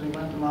 after he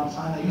went to Mount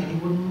Sinai again, he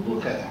wouldn't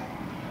look at him.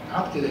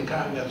 After they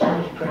got so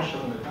much pressure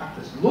on the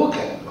doctors, look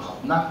at him,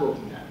 not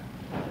looking at him.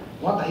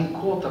 One day he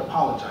called to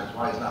apologize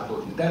why he's not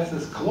looking. That's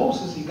as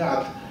close as he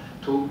got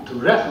to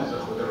reference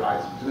with the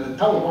rise. He's going to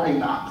tell him why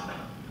not.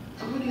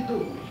 So what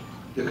do?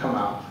 You come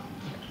out,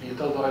 and you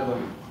tell the oil,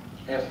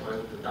 ask for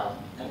it to down,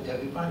 and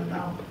everybody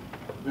down.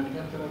 We're going to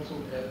get to that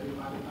soon,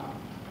 everybody down.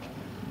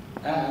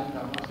 And I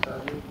must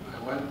tell you, I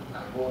went and I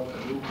bought a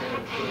new pair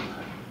of shoes.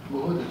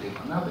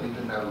 Not that he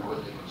didn't have a good,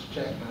 it was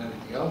checked and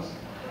everything else.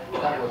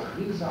 That was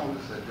Rizal,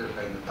 said they're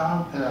paying the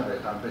town, and I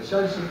read on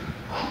Peshosim.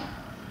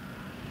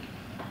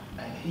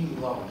 And he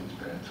loved his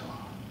parents.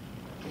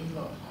 He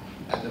loved it.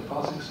 And the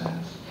Pasuk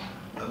says,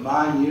 "The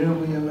man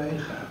yirbu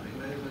yamecha,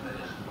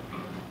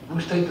 who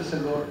state the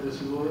Segura? They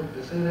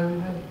say it every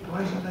day,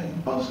 twice a day.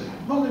 Both say,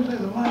 "The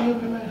man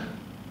yirbu yamecha."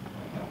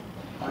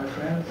 My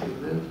friends, he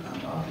lived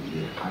another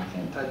year. I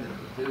can't tell you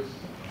this.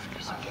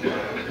 I can't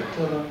tell you the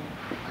Torah.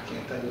 I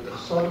can't tell you the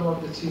Sodom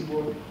of the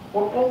Tzibur,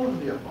 or all of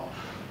the above.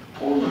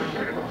 All of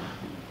the above.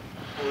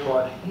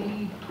 But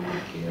he took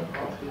care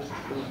of his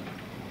tefillin.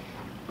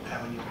 And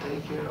when you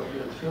take care of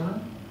your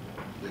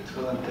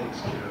tefillin takes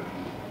care of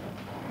you.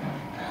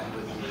 And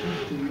within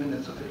 15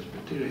 minutes of his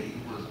material,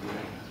 he was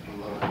wearing his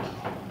beloved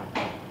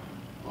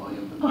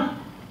volume.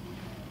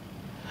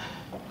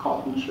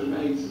 Cotton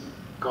chemise.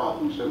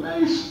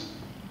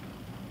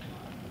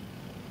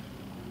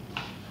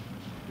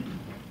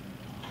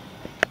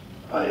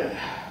 Oh yeah.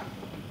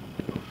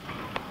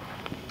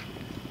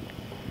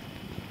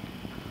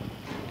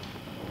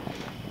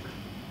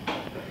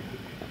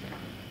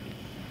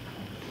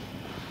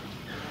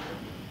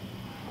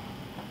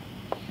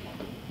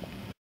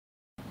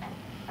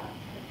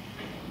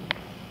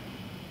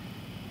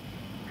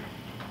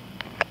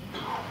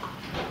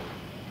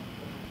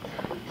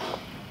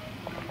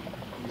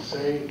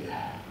 in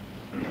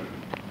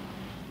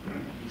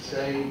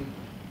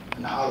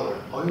Halle,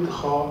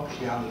 Oidcha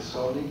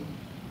Kianisoni,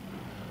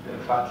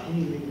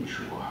 Fathili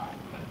Yeshua.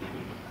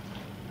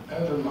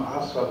 Ever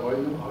Ma'asra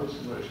Boinu,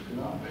 Oisin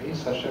Rishkina,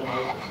 Beis Hashem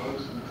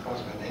Ois and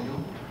Chas Benenu,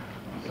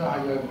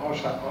 Zahayim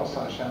Osa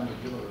Hashem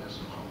Begilo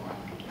Neshamah.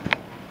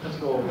 Let's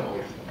go over the whole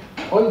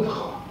thing.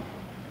 Oidcha,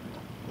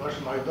 Rosh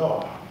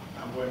Maidah,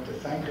 I'm going to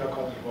thank you,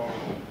 HaKadosh Baruch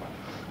Hu,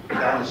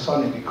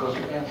 Kianisoni, because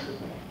you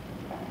answered me.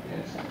 You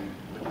answered me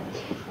with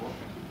this before.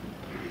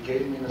 You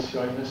gave me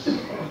nisyonos.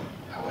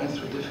 I went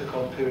through a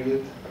difficult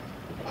period.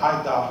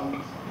 I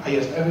davened. I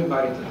asked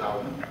everybody to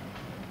daven.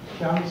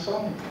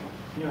 Kianisoni,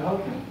 you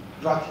helped me.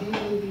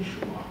 Vathili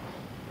Yeshua.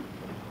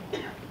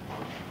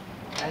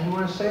 And you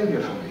were a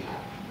savior for me.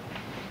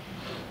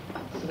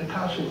 So the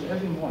kasha is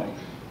every morning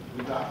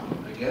we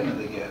daven again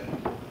and again.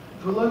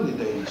 For lonely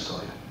day in the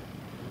soil.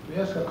 We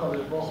ask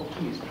HaKadosh Baruch Hu,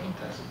 please don't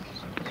test me.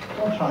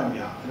 Don't try me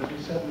out. And as we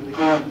said in the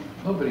beginning,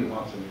 nobody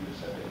wants to be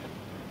visited.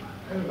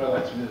 Everybody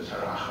likes to be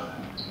visited.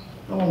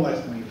 No one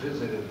likes to be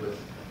visited with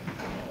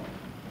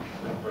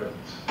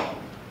burdens.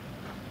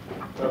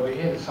 But over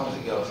here is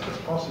something else. This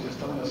possibly is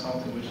telling us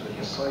something which is a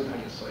Yesod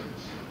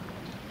HaYesodis.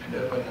 And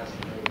everybody has to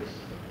know this.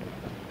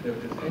 And if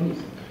there's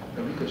anything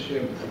that we could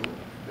share with you,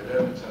 the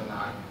Rebbetzin and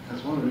I,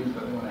 that's one of the reasons I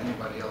don't want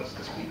anybody else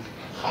to speak.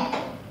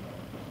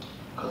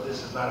 Because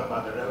this is not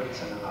about the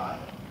Rebbetzin and I.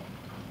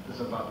 This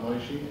is about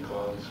Moshe and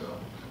Klal Yisrael.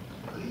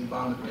 He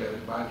bonded with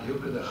everybody.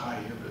 Yubra the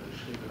Chai, Yubra the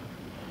Shiva.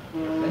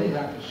 Anything I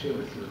can share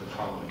with you is the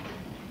following.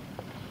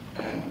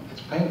 And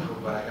it's painful,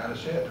 but I got to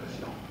share it with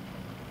you.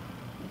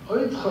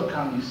 We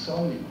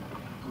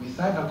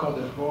thank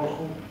HaKadosh Baruch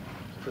Hu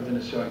for the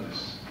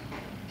nisyonos.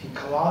 In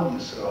Klal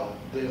Yisrael,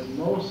 there's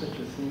no such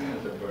a thing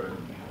as a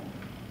burden.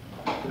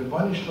 The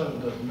Rebbeinu Shalom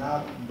does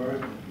not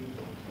burden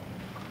people.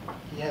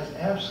 He has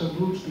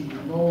absolutely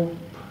no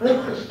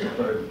purpose to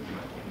burden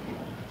people.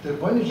 The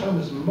Rebbeinu Shalom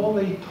is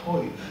molei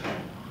toiv.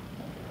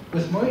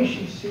 With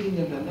Moshe sitting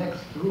in the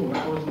next room,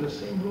 I was in the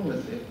same room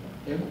with him,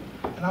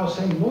 and I was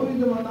saying, right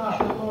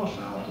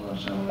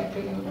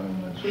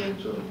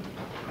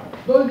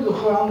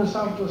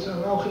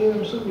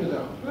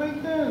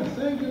there,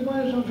 thank you,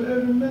 Moshe, for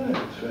every minute,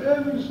 for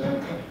every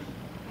second.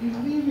 He's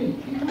leaving.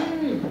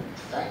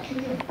 Thank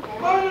you.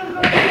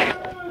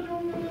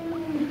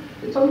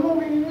 It's a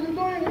moving,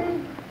 what are you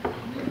doing?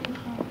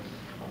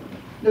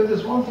 Now,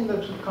 there's one thing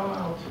that should come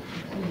out,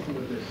 anything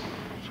with this.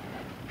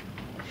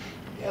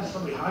 You ask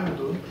somebody how you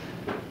doing,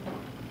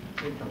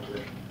 can't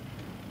complain.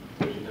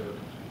 You never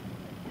complain.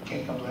 You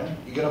can't complain.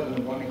 You get up in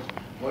the morning,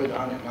 boy,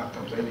 darn, I'm not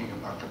complaining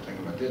about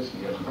this,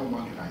 and you have no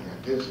money, I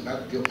got this, and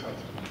that guilt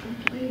factor.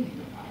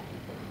 Complaining about it.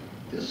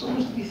 There's so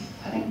much to be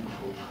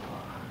thankful for.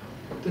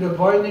 The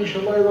Rebbeinu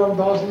Shalom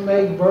doesn't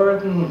make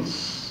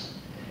burdens.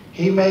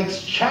 He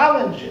makes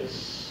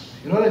challenges.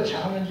 You know what a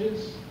challenge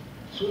is?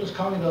 As soon as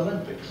coming the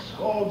Olympics,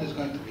 there's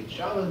going to be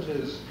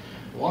challenges.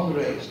 1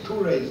 race,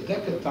 2 races,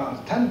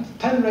 decathlons,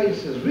 10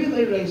 races,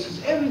 relay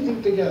races,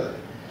 everything together.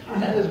 And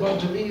then there's going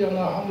to be on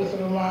 100th of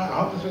a mile,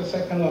 100th of a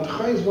second on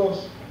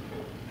Chayzvos.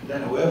 And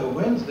then whoever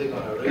wins, they're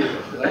going to raise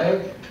the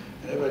flag,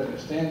 and everybody's going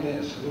to stand there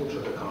and salute for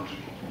the country.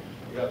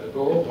 You got the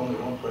gold, only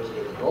one person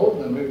gets the gold,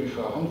 and maybe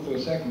for 100th of a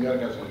second, the other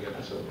guy's going to get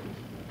the silver.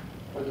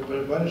 But the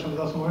Rebbeinu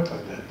doesn't work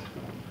like that.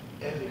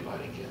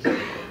 Everybody gets it.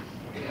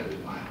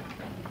 Everybody.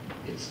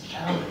 It's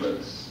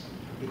challenges.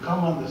 We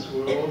come on this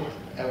world,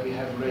 and we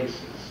have races.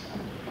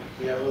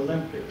 We have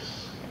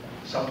Olympics.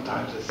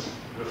 Sometimes it's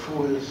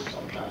refuahs,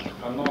 sometimes it's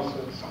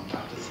panosas,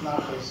 sometimes it's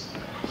nachas.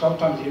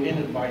 Sometimes you're in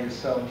it by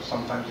yourself,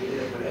 sometimes you're in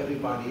it with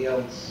everybody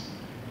else.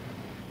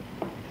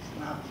 It's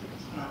not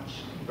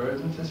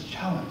burdens, it's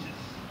challenges.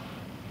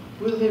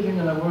 We're living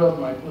in a world,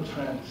 my good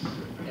friends,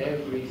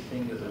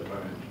 everything is a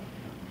burden.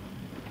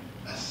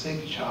 A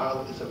sick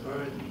child is a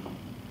burden.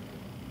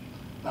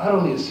 Not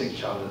only a sick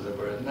child is a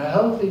burden, a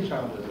healthy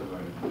child is a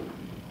burden.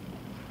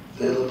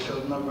 Little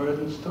children are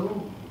burdens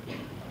too.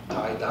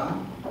 Tied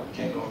down,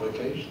 can't go on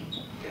vacation,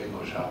 can't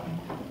go shopping.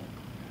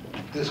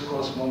 This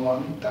costs more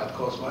money, that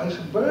costs more. It's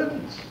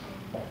burdens.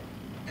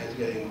 It's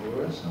getting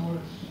worse and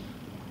worse.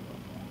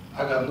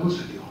 I got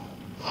news for you.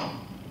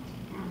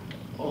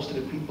 Most of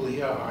the people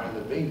here are in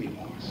the baby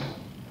boomers.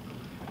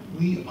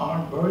 We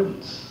are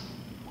burdens.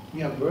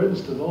 We are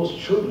burdens to those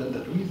children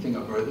that we think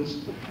are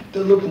burdens.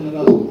 They're looking at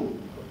us.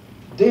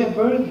 They're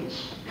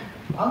burdens.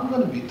 I'm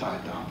going to be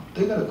tied down.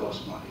 They're going to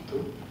cost money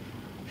too.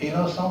 And you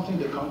know something?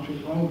 The country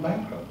is going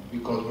bankrupt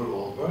because we're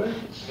all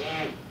burdens.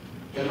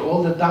 And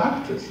all the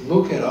doctors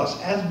look at us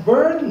as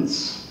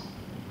burdens.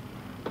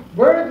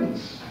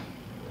 Burdens.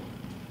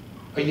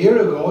 A year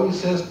ago, he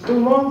says 2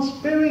 months,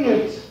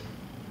 period.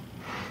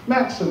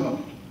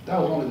 Maximum. That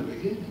was only the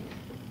beginning.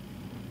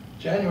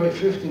 January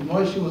 15th,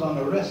 Moshe was on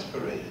a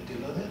respirator. Do you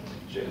know that?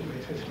 January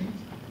 15th.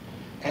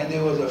 And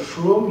there was a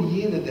frum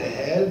yid at the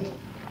head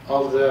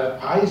of the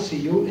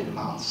ICU in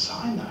Mount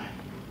Sinai.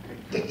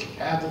 The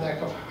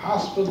Cadillac of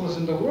hospitals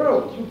in the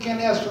world. You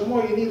can't ask for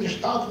more. You need to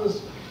start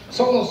with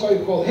so-and-so.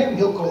 You call him,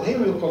 he'll call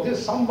him, he'll call this,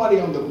 somebody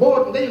on the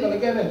board, and then you're going to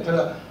get into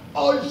the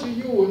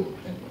ICU.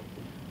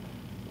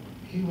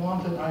 He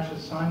wanted I should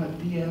sign a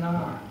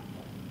DNR.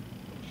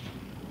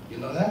 You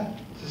know that?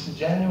 This is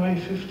January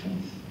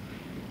 15th.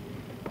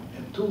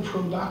 And 2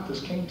 from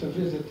doctors came to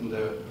visit in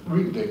the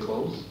weekday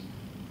clothes.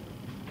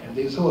 And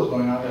they saw what's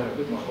going on. They had a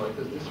bit more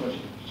because this much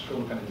is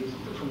from kind of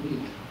decent from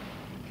meat.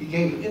 He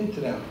gave in to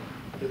them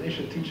that they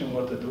should teach him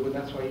what to do, and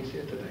that's why he's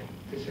here today.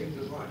 They saved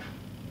his life.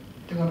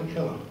 They're going to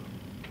kill him.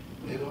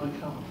 They're going to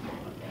kill him.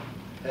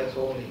 That's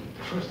only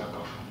the first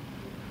accompany.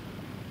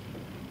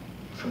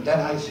 From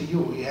that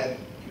ICU, he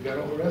got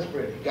off a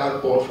respirator. He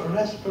got off a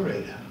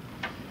respirator.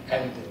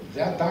 And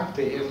that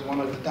doctor is one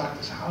of the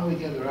doctors. How do we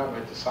get the rabbi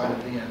to sign a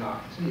DNR?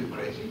 He said, you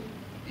crazy?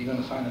 You're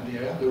going to sign a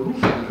DNR? The roof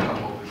is going to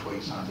come over before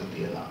he signs a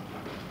DNR.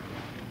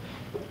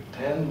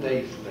 10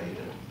 days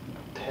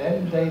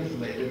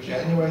later,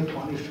 January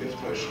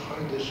 25th, Rosh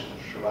Chodesh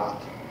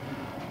Shvat,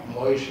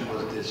 Moshe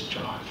was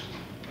discharged.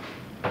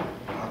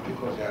 Not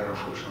because he had a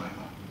full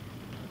shleima.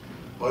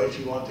 Moshe,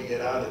 you want to get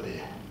out of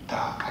there?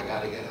 I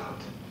got to get out.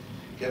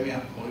 Get me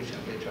up, Moshe,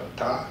 I'll get you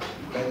up.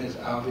 When is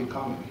Avi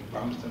coming? He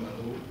promised him a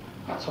new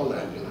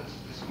Hatzolah ambulance.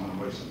 This is one of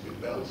Moshe's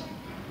big bells.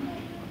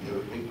 You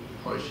have a big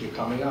Moshe, you're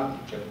coming out.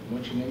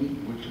 What you need?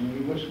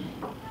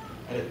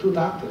 And the 2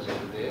 doctors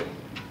over there,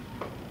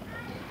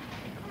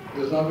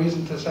 there's no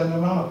reason to send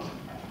him out.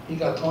 He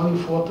got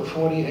 24 to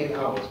 48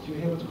 hours. Do you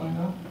hear what's going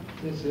on?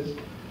 This is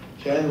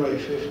January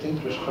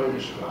 15th, Rosh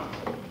Chodesh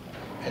Shvat.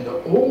 And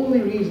the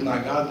only reason I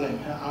got them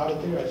out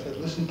of there, I said,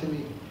 listen to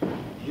me.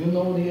 You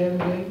know the end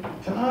game,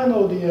 and I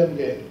know the end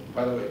game.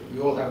 By the way, we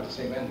all have the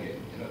same end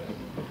game. You know that?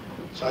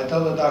 So I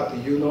tell the doctor,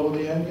 you know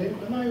the end game,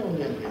 and I know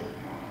the end game.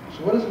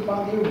 So what does it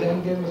bother you? The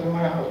end game is in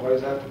my house. Why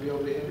does it have to be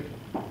over here?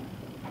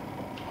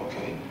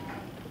 Okay.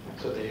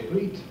 So they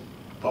agreed.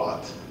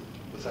 But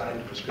without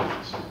any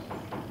prescriptions.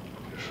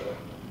 It's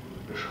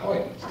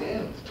the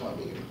end. It's why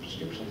we give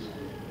prescriptions.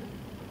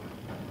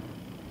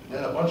 And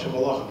then a bunch of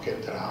malachim came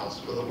to the house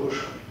with a bush.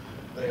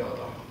 They all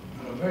done.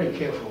 And I'm very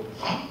careful.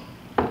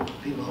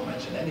 People don't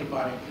mention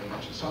anybody. They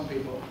mention some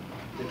people.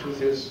 The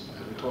truth is,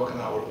 as we're talking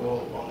now, we're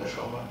all on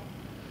neshamah.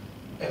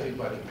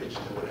 Everybody pitched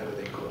in whatever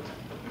they could.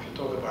 If you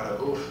talk about a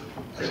goof,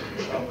 as a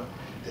neshamah,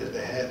 there's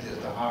the head, there's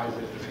the eyes,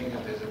 there's the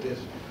fingers, there's the this.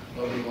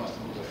 Nobody wants to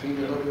lose a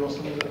finger. Nobody wants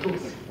to lose a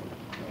tooth.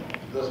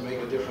 It doesn't make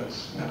a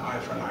difference. An eye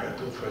for an eye, a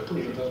tooth for a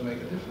tooth. It doesn't make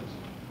a difference.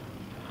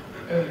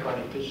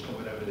 Everybody pitched in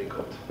whatever they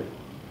could.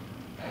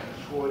 And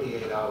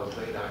 48 hours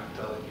later, I'm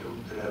telling you,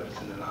 the Rebbe's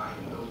in the eye,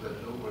 and those that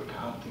know were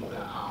counting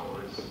the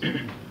hours.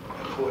 And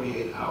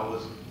 48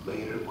 hours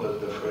later was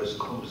the first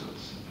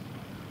cruises.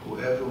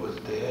 Whoever was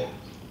there,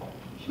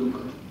 you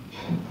could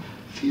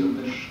feel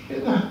the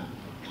shkina.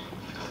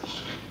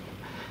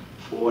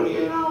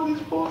 48 hours, he's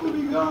supposed to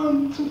be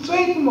gone to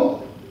Satan.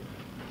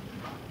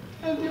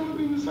 And there would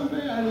be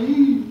something,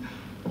 and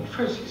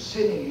first he's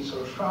sitting, he's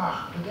so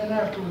schwach, and then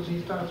afterwards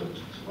he starts to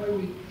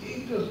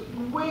he just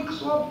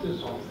wakes up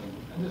this whole thing.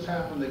 And this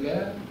happened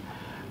again,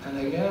 and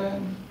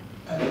again,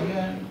 and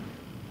again.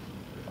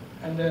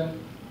 And then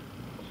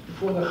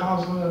before the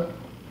Hatzolah,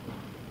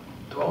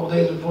 12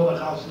 days before the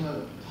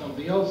Hatzolah,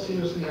 something else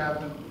seriously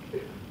happened.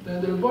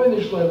 Then the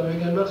Rebbeinu Shleim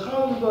again,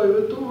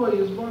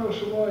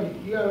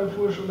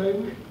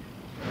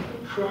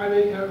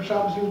 Friday,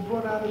 Shabbos, he was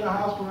brought out of the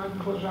hospital right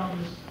before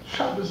Shabbos.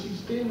 Shabbos, he's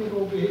standing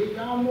over here,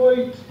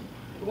 Yamoid,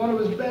 one of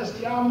his best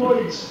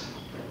Yamoids.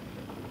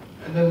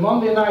 And then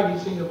Monday night,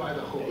 he's singing by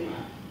the Chol.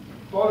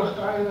 Baruch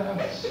Tayin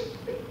Emes.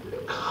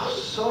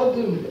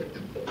 Chasodim,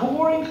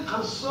 pouring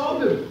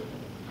chasodim.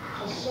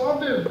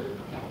 Chasodim.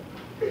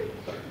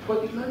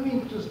 But let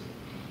me just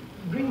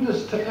bring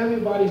this to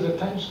everybody's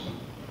attention.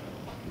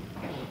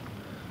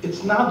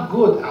 It's not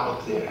good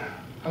out there.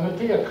 I'm going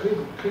to tell you a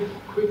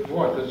quick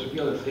word that should be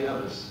able to say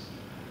others.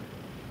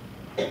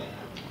 The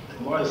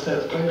Gemara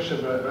says, Telshe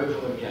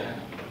Yeshiva again.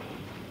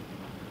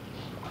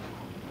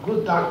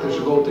 Good doctors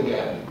should go to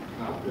Gan.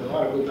 Now, there's a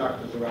lot of good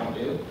doctors around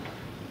here,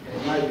 and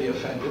you might be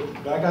offended,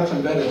 but I got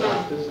some better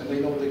doctors, and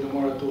they know the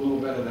Gemara too know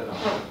better than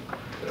us.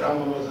 The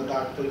Rambam was a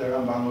doctor, the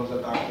Ramban was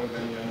a doctor, the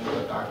Benjamin was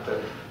a doctor,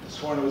 the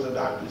Sforno was a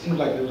doctor. It seems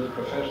like there was a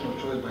professional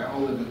choice by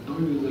only the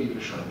Duyuli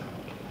Rishon.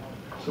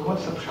 So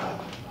what's the pshat?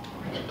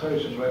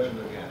 Telshe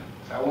Yeshiva again.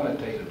 So I want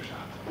to tell you the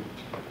pshat.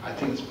 I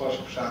think it's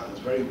Pashut pshat is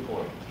very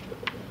important.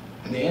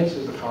 And the answer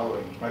is the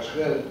following. My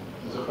shver,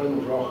 the Zechron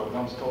of Rocha,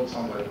 once told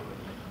somebody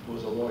who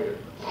was a lawyer.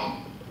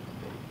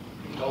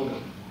 He told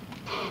him,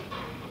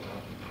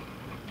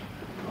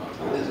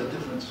 there's a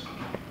difference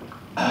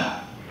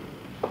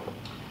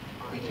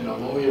between a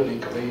lawyer being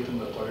created in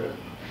the Torah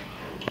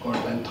or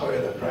a ben Torah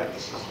that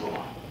practices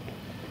law.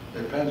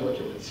 It depends what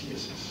your mitzvah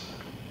is.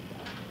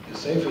 You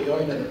say for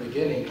Yoin at the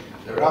beginning,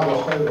 the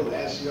Rabbi will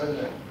ask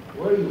Yoin,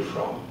 where are you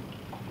from?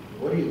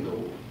 What do you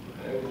do?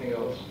 And everything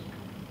else.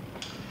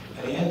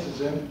 And he answers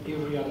him,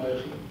 Ivri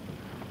Anochi,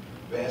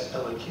 Ves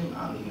Elikim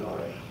Ani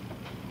Yorei.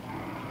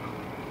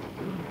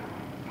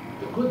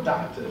 The good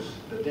doctors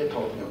that they're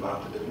talking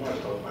about, that the Gemara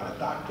is talking about, are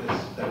doctors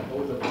that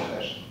know the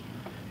profession,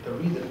 that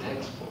read the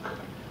textbook.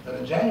 That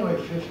on January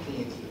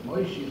 15th, if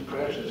Moshe's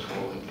pressure is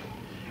falling,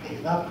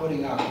 He's not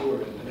putting out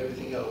words and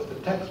everything else. The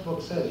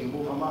textbook says you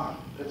move them on.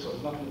 That's all.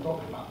 There's nothing to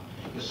talk about.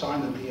 You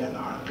sign the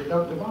DNR and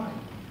deduct the fine.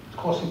 It's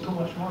costing too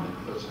much money.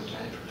 Because it's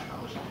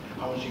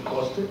how much it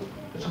costed?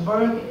 It's a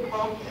burden. It's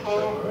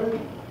a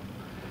burden.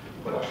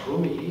 But a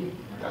frumi,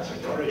 that's a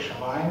Torah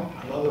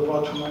Shemayim, another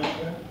word from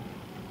Moshe.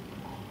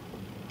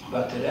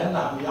 But then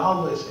am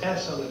Yalva is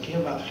Esa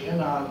Lekim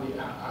Atchina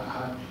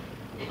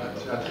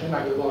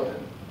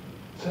Geloden.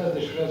 Says the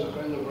Shrezer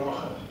Kohen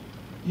Lebrocha.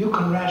 You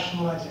can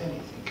rationalize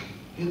anything.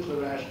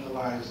 Hitler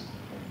rationalized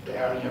the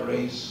Aryan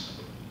race.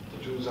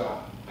 The Jews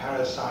are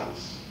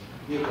parasites.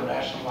 You can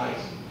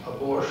rationalize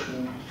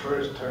abortion,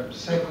 first term,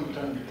 second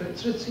term,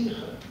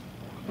 tzitzicha.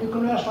 You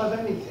can rationalize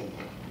anything.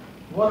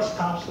 What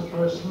stops the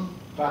person?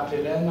 My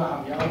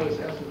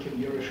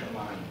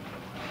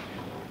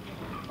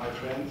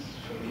friends,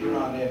 from here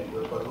on in,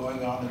 with what's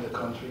going on in the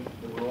country,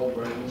 the world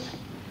burdens,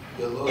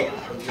 you look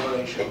for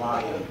Yorei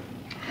Shemayim.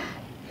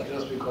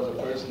 Just because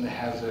a person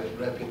has a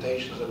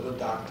reputation as a good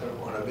doctor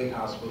or in a big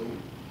hospital,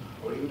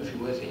 or even if he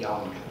wears a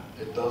yarmulke,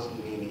 it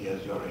doesn't mean he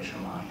has Yorei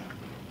Shemayim.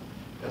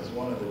 That's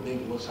one of the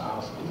big Musa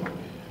hospitals over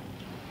here.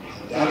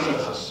 And that's a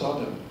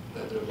chasodim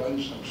that the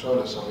Rebbeinu Shem showed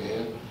us over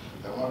here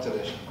that I wanted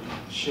to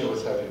share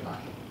with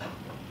everybody.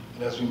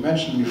 And as we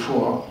mentioned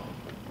before,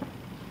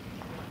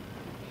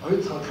 you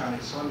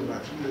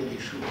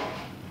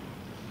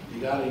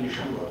got a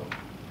Yeshiva.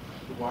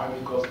 Why?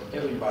 Because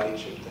everybody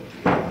chipped in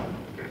together.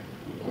 The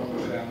Roma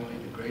family,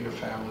 the greater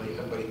family,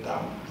 everybody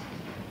down.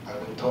 I've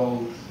been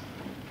told,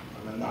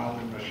 I'm a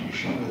Nalim, Rosh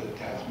Yeshiva, that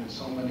has been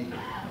so many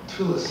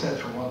tefillas said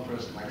from one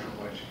person like from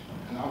Moshe.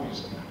 And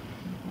obviously,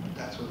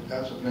 that's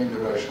what made the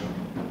Rosh.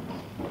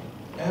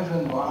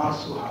 Even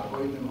Ma'asu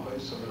Ha'oidim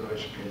Hoysa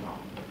V'Rosh Pino.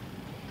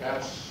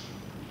 That's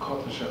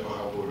Kotan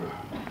Shebachabura.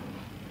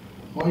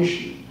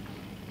 Moshe,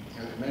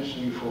 as I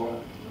mentioned before,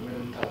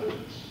 limited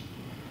intelligence.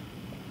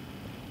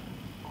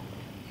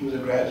 He was a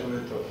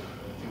graduate of,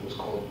 I think it was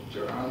called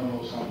Geronimo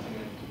or something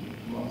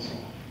in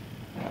Muncie.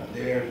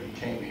 There he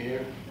came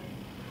here,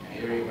 and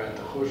here he went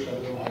to Chush a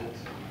little bit.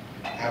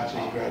 After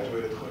he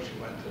graduated Chush,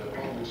 he went to the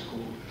public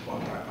school.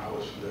 One time I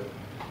was for the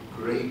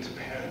great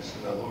parents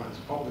in the Lawrence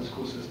public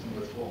school system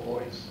with 4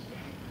 boys.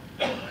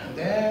 And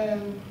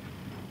then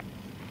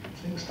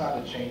things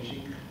started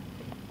changing.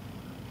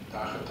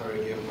 Darchei Torah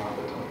gave him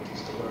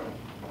opportunities to learn.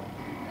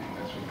 And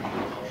that's when he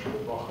became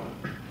Choshev Bocher.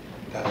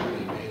 That's when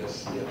he made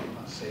us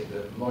say the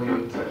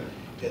Moyed.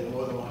 He had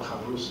more than one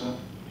Chavrusa.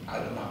 I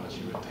don't know how much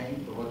he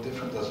retained, but what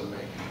difference does it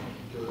make?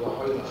 He was a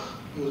Hoylach.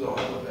 He was a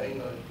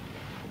Hoylach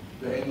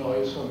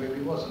Ve'enoi, so maybe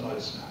he was an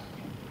Oysa.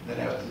 Then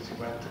after he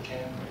went to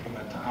Cannes, he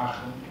went to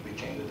Aachen, he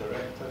became the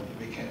director,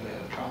 he became the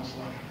head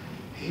counselor.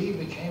 He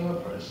became a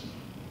person.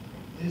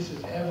 This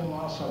is Evan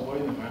Masa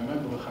Boynim. I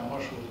remember when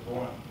Chamosh was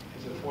born.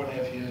 He said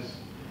 4.5 years.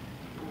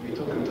 We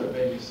took him to a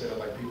babysitter,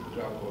 like people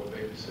drop over a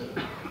babysitter.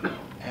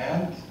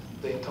 And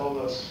they told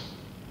us,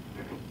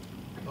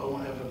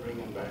 don't ever bring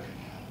him back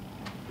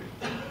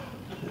again.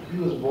 He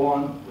was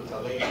born with a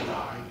lazy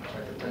eye.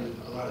 I can tell you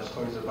a lot of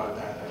stories about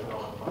that. I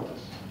know about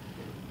this.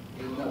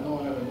 No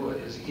one ever knew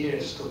it. His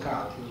ears stuck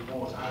out. He was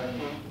born with iron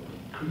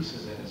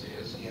creases in his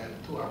ears. He had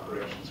 2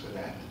 operations for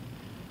that.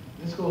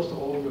 This goes to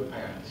all your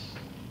parents.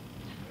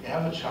 You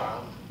have a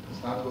child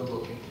that's not good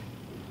looking,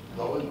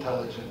 low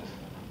intelligent.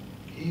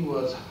 He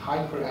was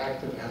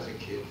hyperactive as a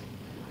kid.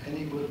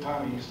 Any good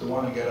time he used to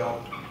want to get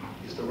up.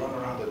 He used to run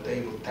around the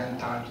table 10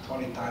 times,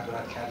 20 times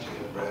without catching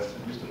his breath.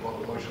 And he used to go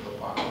to Moshe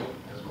Lepakri,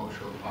 as Moshe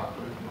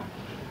Lepakri.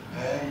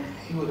 And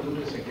he would do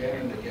this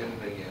again and again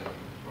and again.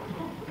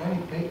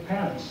 Many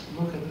parents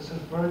look at this as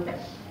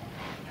burdens,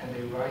 and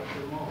they write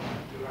them off.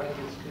 They write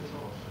these kids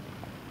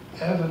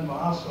off. Evan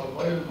Ma'asa,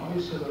 Voyim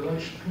Hoysa, the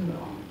Rosh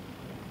Pino.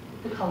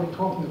 Look how we're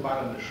talking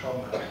about a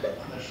neshamah. A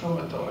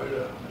neshamah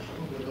tehorah, a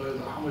neshamah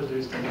gedolah, how much there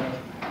is to learn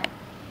from him.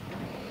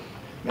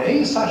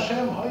 Me'eis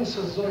Hashem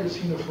Hoysa Zoy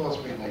Sina Flos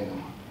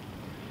B'neinim.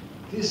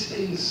 This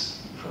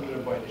is from the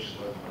Rebbeinu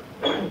Shalom.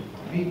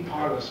 To be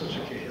part of such a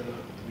kehillah,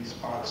 to be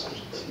part of such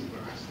a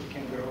tzibur, I still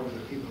can't get over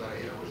the people that I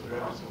hear, which the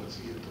Rebbe would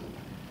see it too.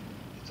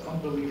 It's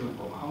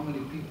unbelievable how many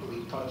people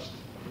he touched,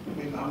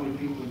 maybe how many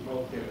people he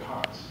broke their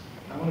hearts.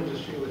 I want to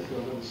just share with you a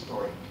little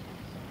story.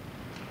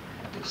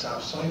 The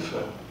Ksam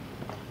Sofer,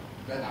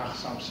 Ben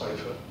Hachsam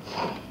Sofer,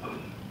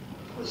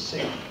 was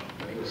sick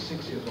when he was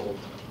 6 years old.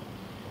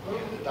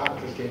 And the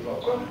doctors gave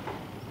up on him.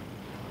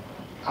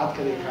 Ad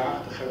Kedei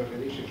Kach, the Chever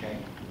Gadisha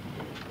came,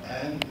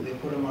 and they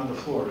put him on the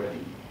floor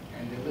already,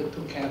 and they lit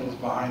 2 candles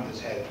behind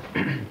his head.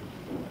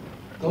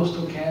 Those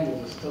 2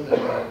 candles are still in the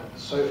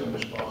Sofer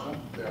Mishpacha.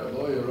 They're a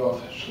lawyer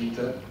of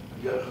Shlita,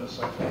 Yercha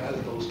Sofer has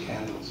those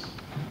candles.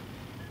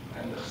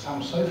 And the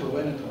Chassam Sofer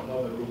went into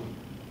another room,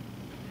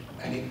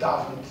 and he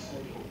davened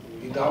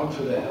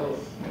for the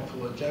health and for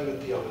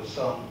longevity of his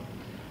son,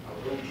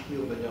 of Rum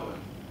Shmuel Ben Yomen.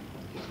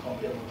 He's called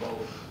him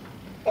both.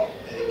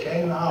 And he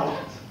came out,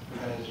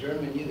 and in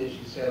German Yiddish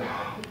he said,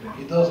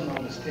 he doesn't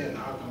understand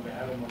how come we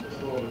have him on the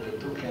floor with the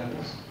 2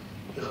 candles.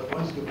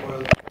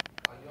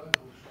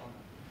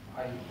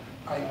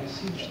 I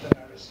beseeched and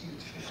I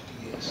received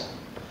 50 years.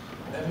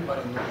 And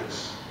everybody knew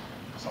this.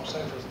 Some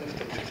say it was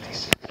niftar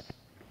 56.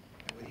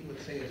 And what he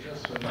would say is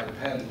just when my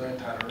pen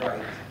learned how to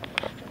write,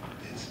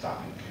 it's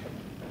stopping.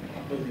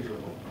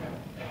 Unbelievable.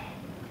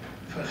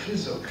 For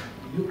chizuk,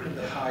 yukra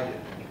dechaya,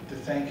 to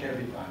thank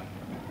everybody.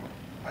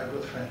 My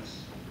good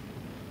friends,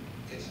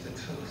 it's the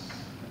tefillas,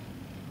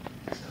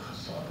 it's the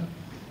chasadim,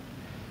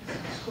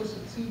 it's the chus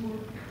hatzibur.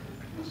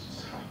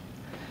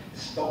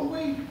 It's no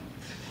way.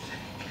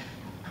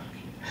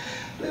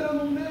 Let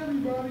alone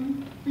everybody.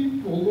 We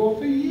pulled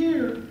off a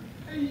year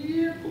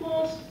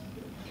plus,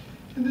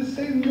 in the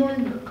same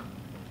yoiner.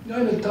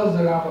 Yoiner tells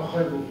the Rav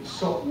Choyvu,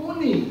 so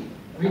uni,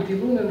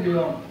 vitiluna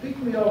liyom, pick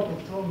me up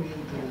and throw me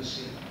into the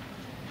sea.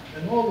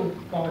 And all the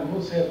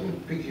Balim say,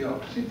 pick you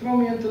up. See, throw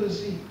me into the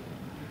sea.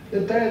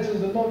 The Torah says,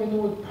 the Lord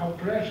knows how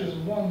precious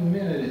 1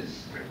 minute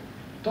is.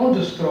 Don't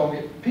just throw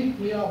me, pick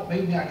me up.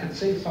 Maybe I can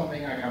say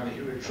something, I can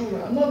hear it true.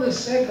 Another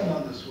second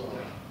on this world.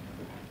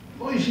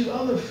 Moshe's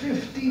other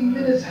 15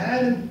 minutes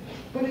had him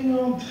putting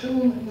on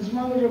film in his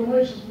mother of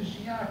Moshe's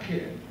Mashiach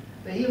here.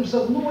 That he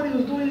himself knew what he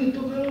was doing, he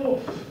took it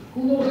off.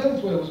 Who knows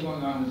else what was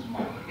going on in his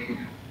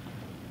mind?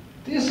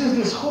 This is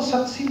the chus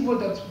hatzibur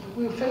that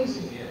we're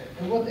facing here.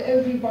 And what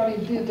everybody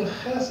did, the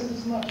chesed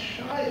is not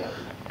shaykh.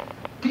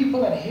 People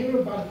that hear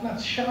about it,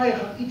 not shaykh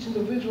on each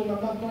individual,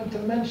 I'm not going to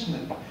mention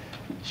it.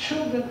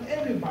 Children,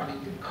 everybody,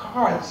 the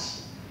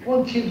cards.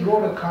 One kid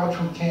wrote a card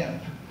from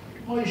camp.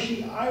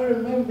 Moshe, I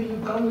remember you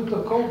coming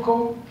to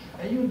Koko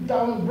and you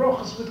down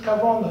brochas with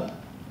Kavanah.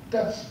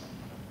 That's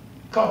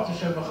Telshe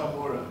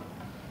Yeshiva.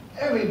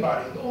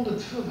 Everybody, all the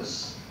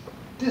tefillas.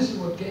 This is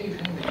what gave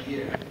him the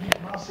year.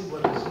 Masse,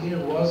 what his year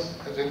was,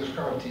 as I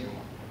described to you.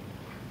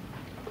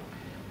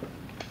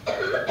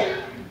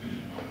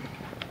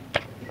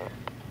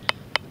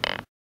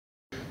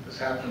 This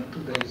happened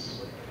 2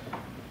 days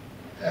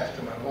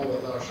after my mother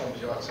lost from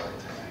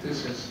Yortzeit.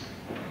 This is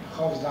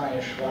Chav's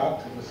Dayan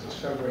Shvat, this is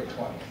February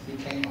 20th. He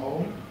came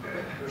home,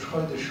 it was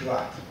called the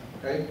Shvat,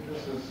 okay?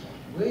 This is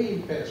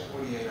way past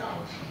 48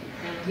 hours.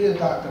 Dear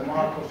Dr.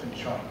 Markov and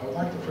Sean, I would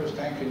like to first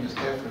thank you and your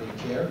staff for your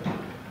care.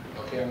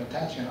 Okay, I'm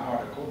attaching an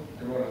article.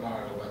 They wrote an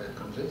article about it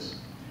comes.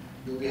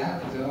 You'll be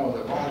happy to know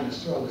that while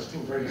Yisroel is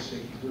still very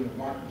sick, he's doing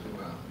remarkably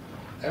well.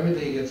 Every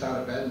day he gets out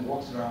of bed and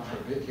walks around for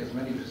a bit. He has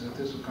many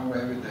visitors who come by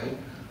every day,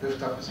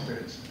 lift up his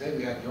spirits. Today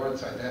we had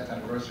Yortzeit, that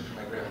anniversary for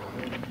my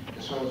grandmother.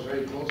 Yisroel was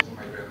very close to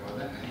my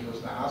grandmother, and he was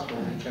in the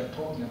hospital. He kept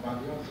talking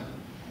about Yortzeit.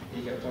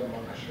 He kept talking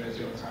about my Shrez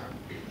Yortzeit.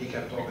 He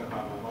kept talking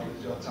about my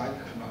mother's Yortzeit.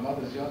 And for my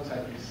mother's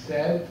Yortzeit, he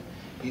said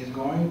he's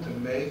going to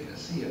make a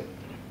siyah.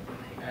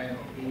 And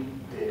he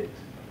did.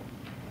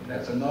 And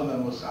that's another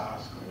musa.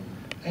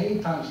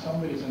 Anytime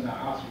somebody's in the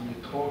hospital, you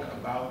talk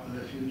about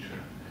the future.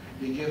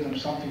 You give them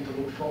something to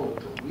look forward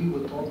to. We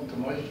were talking to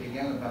Moshe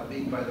again about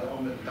being by the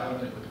Omer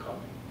Davening with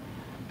coming.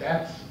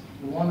 That's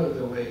one of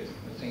the ways.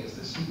 The thing is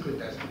the secret.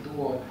 That's the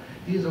do.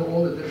 These are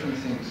all the different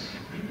things.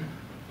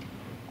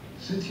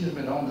 Since he's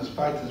been home,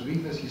 despite his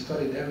weakness, he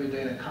studied every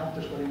day and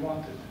accomplished what he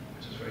wanted,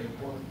 which is very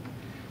important.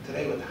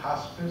 Today, with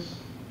hospice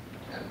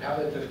and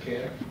palliative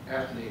care,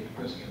 after the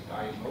person gets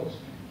diagnosed,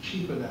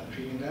 cheaper than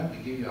treating them,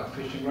 they give you a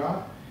fishing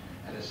rod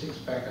and a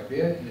 6-pack of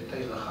beer, and you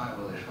take l'chaim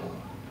v'leishol.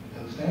 You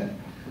understand?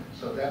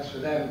 So that's for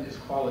them is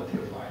quality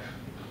of life.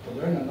 To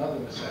learn another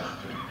masech,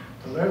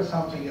 to learn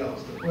something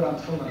else, to put on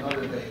film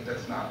another day,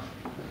 that's not.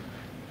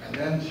 And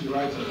then she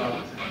writes about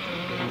it.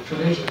 When he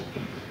finished,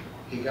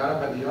 he got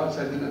up at the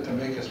outside dinner to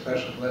make a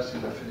special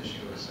blessing at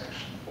finishing of a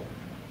section.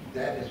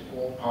 That is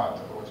all part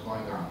of what's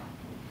going on.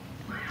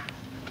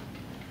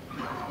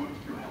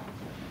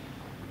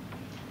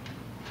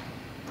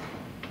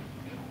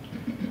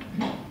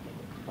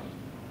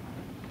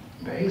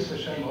 This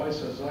is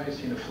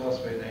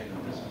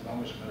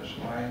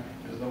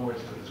there's no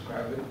words to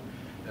describe it.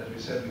 As we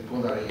said, we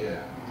pulled out a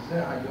year.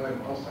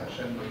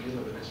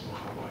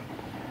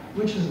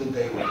 Which is the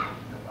day we're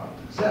talking about?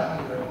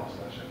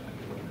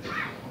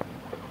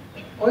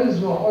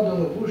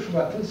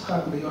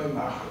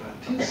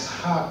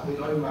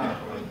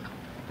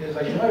 There's a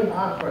Yom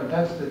Achron,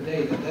 that's the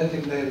day, the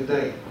designated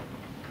day.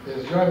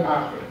 There's Yom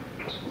Achron.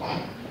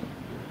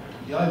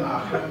 Yom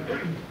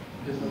Achron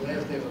is the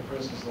last day of a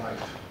person's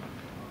life.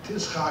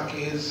 Tischak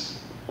is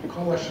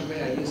Kol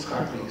HaShomea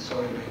Yitzchak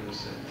Yisroel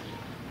Moshe.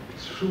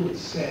 It's true,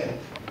 it's sad,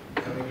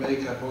 and we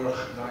make a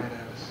Baruch Dayan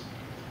Eves.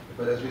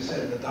 But as we said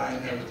in the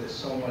Dayan Eves, there's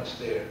so much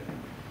there.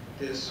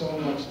 There's so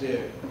much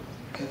there.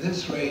 In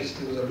this race,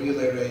 there was a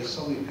relay race,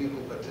 so many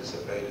people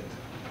participated.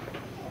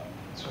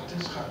 So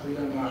Tischak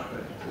Yom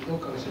Achron, if you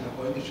look at us in the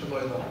Holy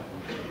Shalom,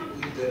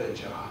 we did a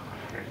job.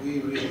 We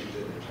really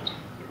did a job.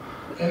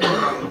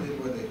 Everybody did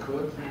what they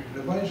could.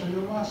 Levaya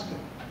Yom Askim,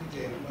 we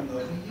gave them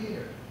another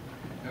year.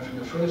 And from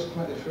the first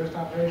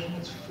operation,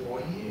 it's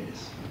 4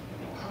 years.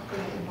 How could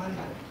anybody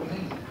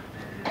complain?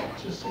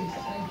 Just say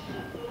thank you.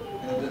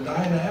 And the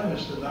Dayan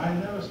Emes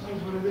knows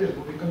what it is,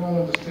 but we can all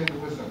understand the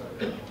wisdom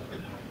of it.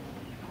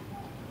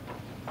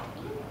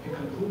 In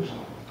conclusion,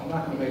 I'm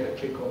not going to make a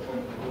kickoff from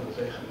the Agudas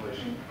Zeichem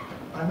Moshe.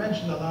 I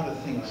mentioned a lot of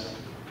things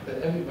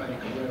that everybody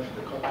can learn from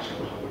the Kodesh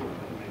Baruch.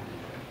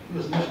 He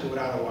was niftar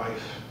without a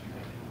wife.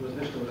 He was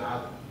niftar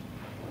without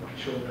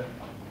children.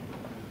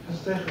 his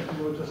technique can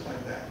do it just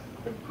like that.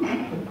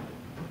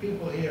 The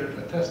people here,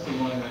 the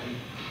testimony that he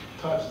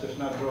touched, if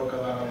not broke, a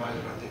lot of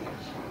lives by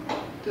diggings.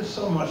 There's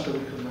so much that we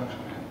could learn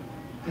from him.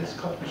 This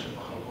accompany,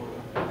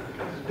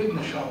 this big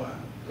neshamah,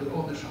 that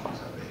all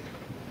neshamahs are big.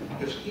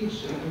 If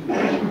each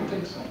individual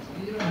takes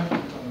something, you don't have to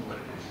tell me what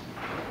it is.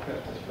 You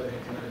have to explain it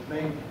in his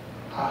name.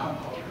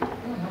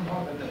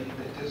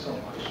 There's so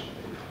much.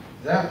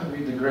 That would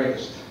be the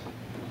greatest.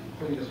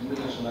 Please,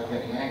 Midrash are not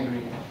getting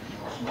angry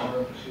or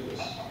smarter. She was.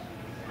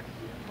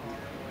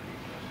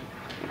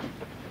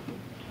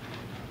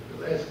 The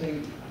last thing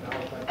I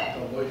would like to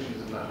tell Moshe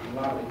is in the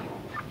lobby.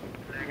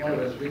 One of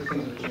his big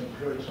things which I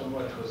enjoyed so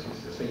much was he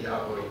used to say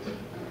Yahweh.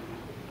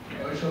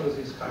 Moshe was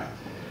his kind.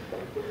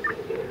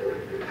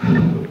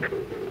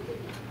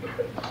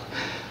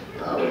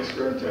 Now it's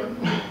your turn.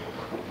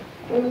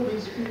 All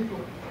these people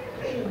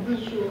in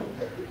this room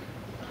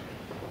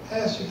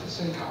asked you to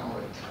say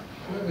Yahweh.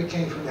 Whoever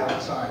came from the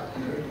outside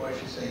and heard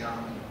Moshe say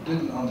Yahweh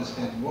didn't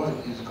understand what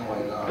is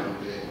going on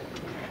over there.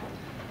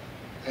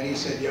 And he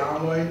said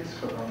Yahweh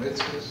for our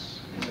mitzvahs,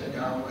 he said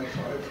Yahweh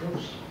for our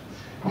fruits.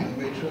 And he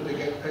made sure they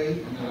get paid.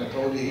 And as I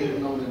told you, he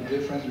didn't know the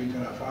difference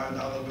between a $5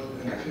 bill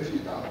and a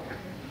 $50 bill.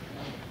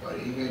 But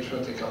he made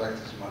sure to collect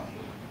his money.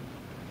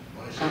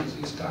 Moshe says,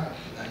 he's tired.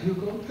 Now you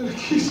go to the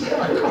keys. You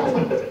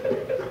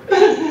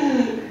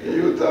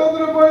tell the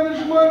Rabbi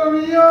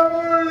Shmuel,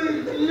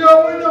 Yahweh,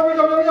 Yahweh.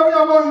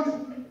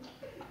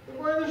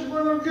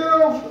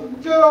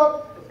 Get up.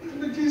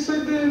 The key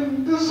said,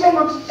 there's so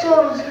much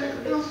sorrows here.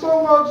 There's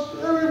so much.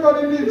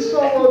 Everybody needs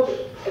so much.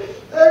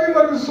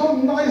 Everybody was so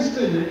nice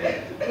to you.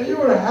 And you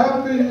were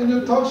happy and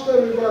you touched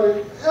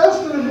everybody.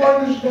 Ask the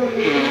Rabbi Shmuel,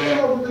 get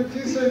up with the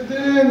key said,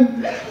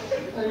 and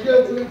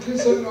get to the key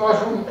said,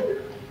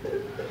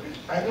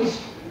 I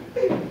just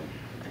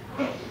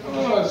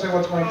want to say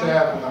what's going to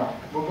happen now.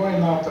 We're going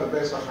now to the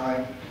Beis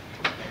HaChaim.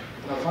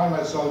 And I find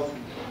myself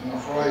in a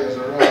fray as a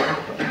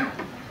rabbi.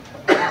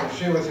 I'll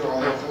share with you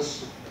all of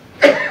this.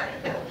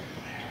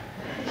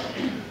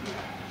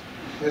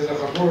 There's a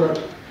chabura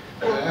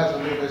that has a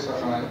new Beis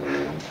HaChaim.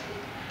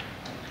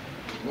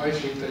 My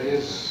shita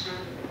is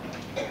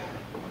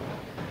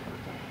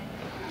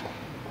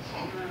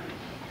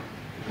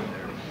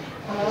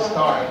the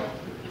start.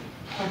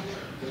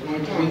 It's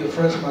going to be the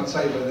first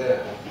matzeva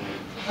there.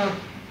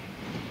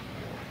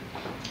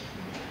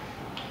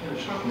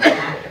 It's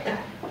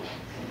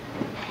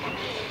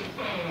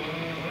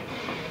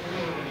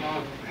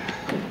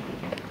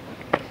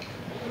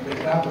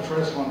not the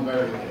first one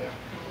buried there.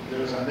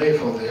 There's a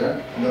nafel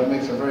there, and that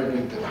makes a very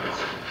big difference.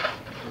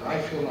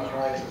 I feel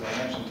nachrais, as I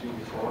mentioned to you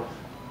before,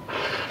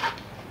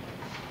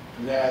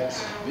 that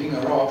being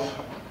a Rav,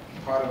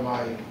 part of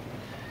my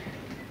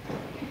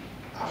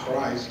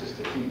achrais is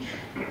to teach.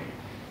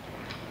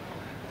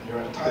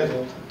 You're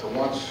entitled to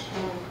watch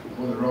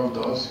what the Rav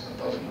does and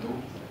doesn't do,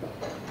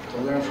 to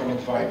learn from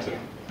it weiter.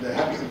 There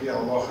happens to be a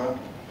halacha,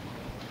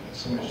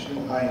 it's a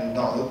machine iron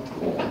dalit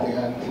at the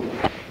end.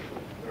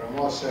 The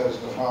Ramah says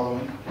the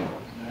following,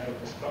 and I had a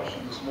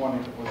discussion this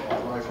morning with my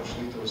wife,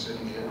 Ashlita, was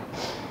sitting here.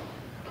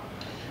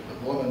 But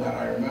more than that,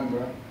 I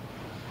remember,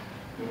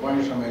 the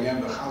Baruch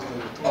again, the Chazal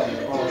of Torah,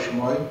 the Baruch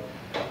Shemoy,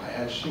 I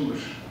had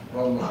Shimush,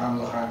 Rav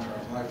Mordechai for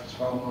his life, his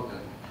father,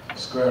 the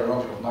square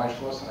Rav of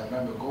Nashville, and I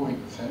remember going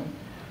with him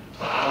to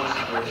the house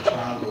where the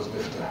child was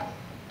niftar.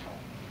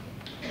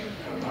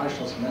 And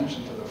Nashville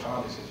mentioned to the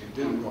father, he says, you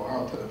didn't go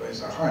out to the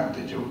Beis HaChaim,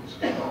 did you? He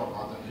says, no,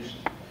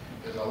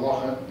 there's a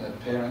halacha that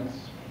parents,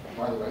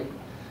 by the way,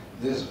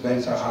 this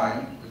Beis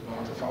HaChaim is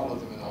going to follow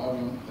them in the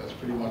Hagim. That's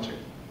pretty much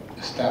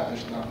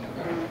established, not in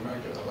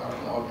America, there's a lot of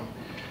Hagim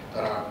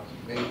that are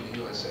made in the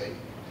USA.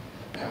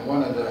 And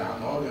one of the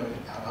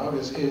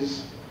Hanagas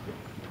is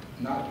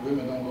not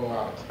women don't go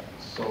out.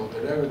 So the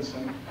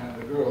Rebbetzin and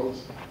the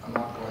girls are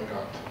not going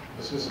out.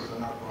 The sisters are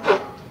not going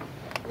out.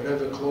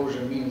 Whatever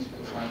closure means, you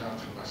can find out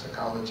from a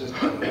psychologist,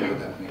 I don't know what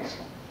that means.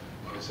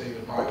 You say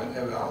goodbye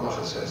whenever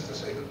Allah says to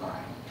say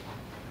goodbye.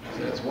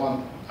 So that's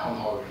one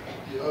Hanaga.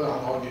 The other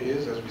Hanaga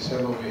is, as we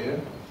said over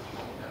here,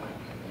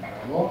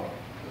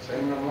 the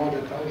same Ramah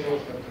that tells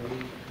us that to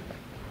be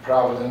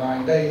proud of the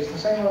 9 days, the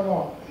same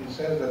Ramah. He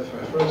says that for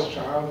the first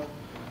child,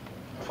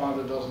 the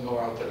father doesn't go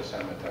out to the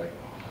cemetery.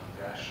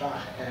 The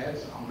Shach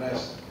adds,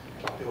 unless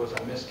there was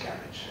a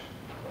miscarriage.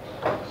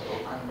 So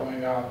I'm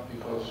going out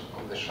because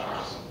of the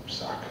Shach's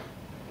psak.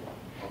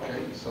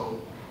 Okay, so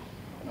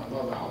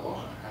another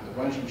halacha. And the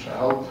Banshim should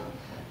help.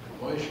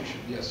 The Moshe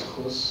should be a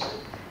schus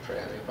for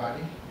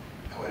everybody.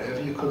 And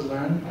whatever you could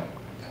learn,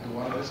 and do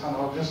one of his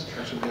halagas,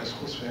 that should be a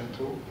schus for him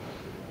too.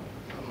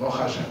 Moch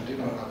Hashem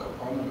Dino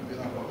Lakaponim,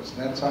 Bilam Robes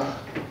Netzach.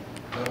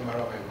 I'm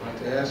going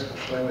to ask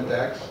Shlomo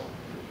Dax,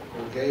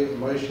 who gave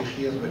Moshe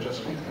Chias, but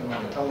just speak to him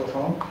on the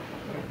telephone,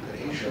 that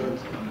he should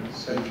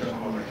say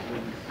Kermolei.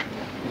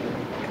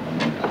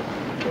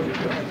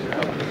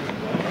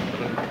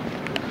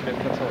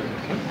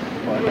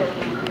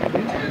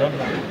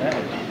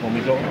 When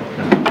we go.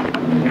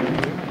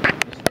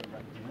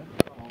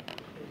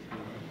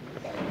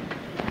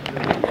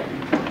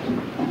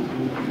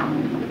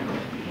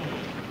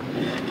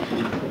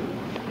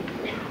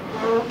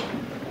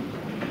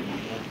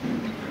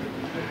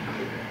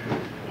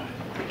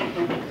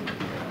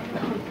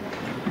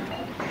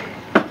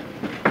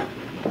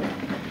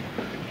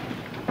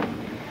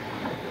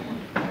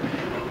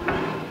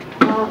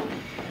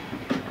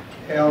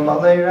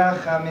 malei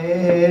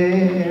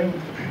rachamim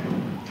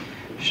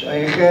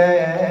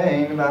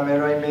shaychein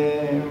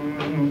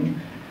v'ameroimim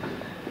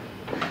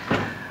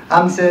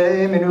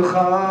Amse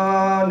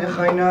menucha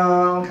nechayna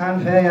al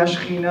kanfei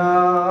hashchina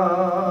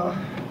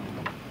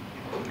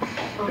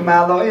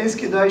V'malois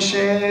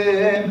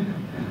kedoshim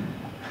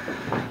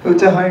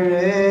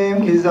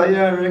U'tehorim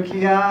kizaya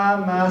rekia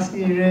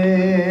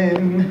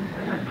masirim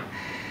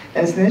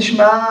Es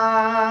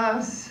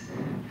nishmas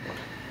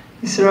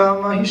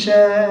Yisroel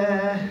Moshe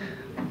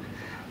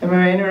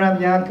Reisman Rav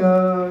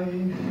Yaakov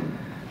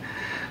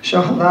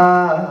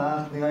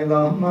Shalach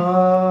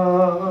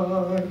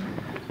li'olamai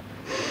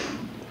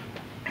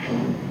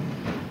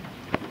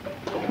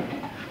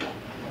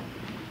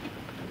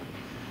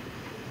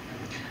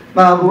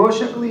Ma'avur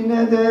shekli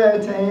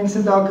neder tein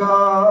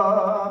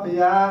tzedakah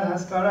b'yad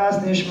haskaras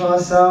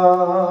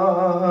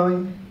nishmasai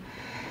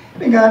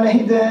B'gan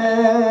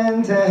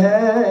Eden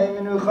tehei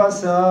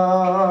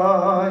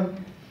menuchasai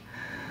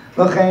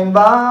V'chein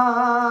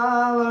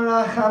ba'al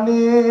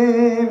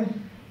rachamim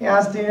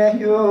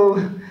yastirehu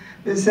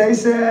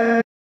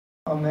b'seisei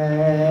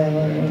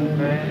Amen.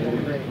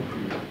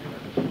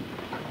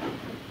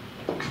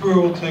 Kfur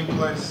will take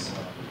place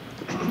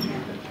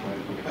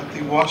at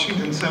the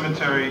Washington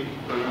Cemetery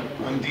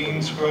on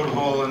Dean's Road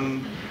Hall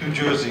in New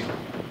Jersey.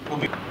 Will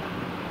be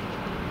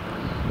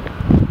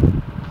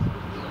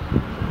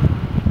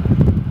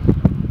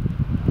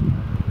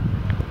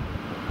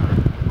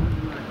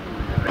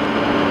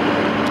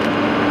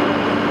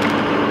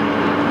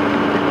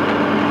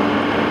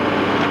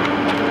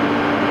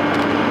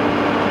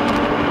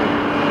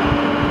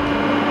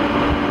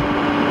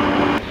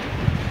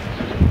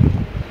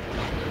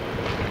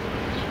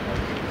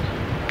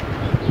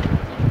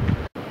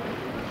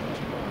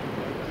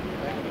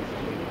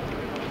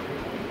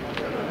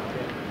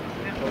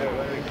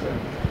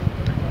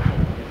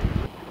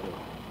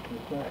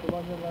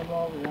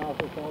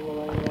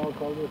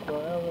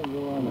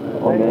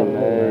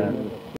Amen.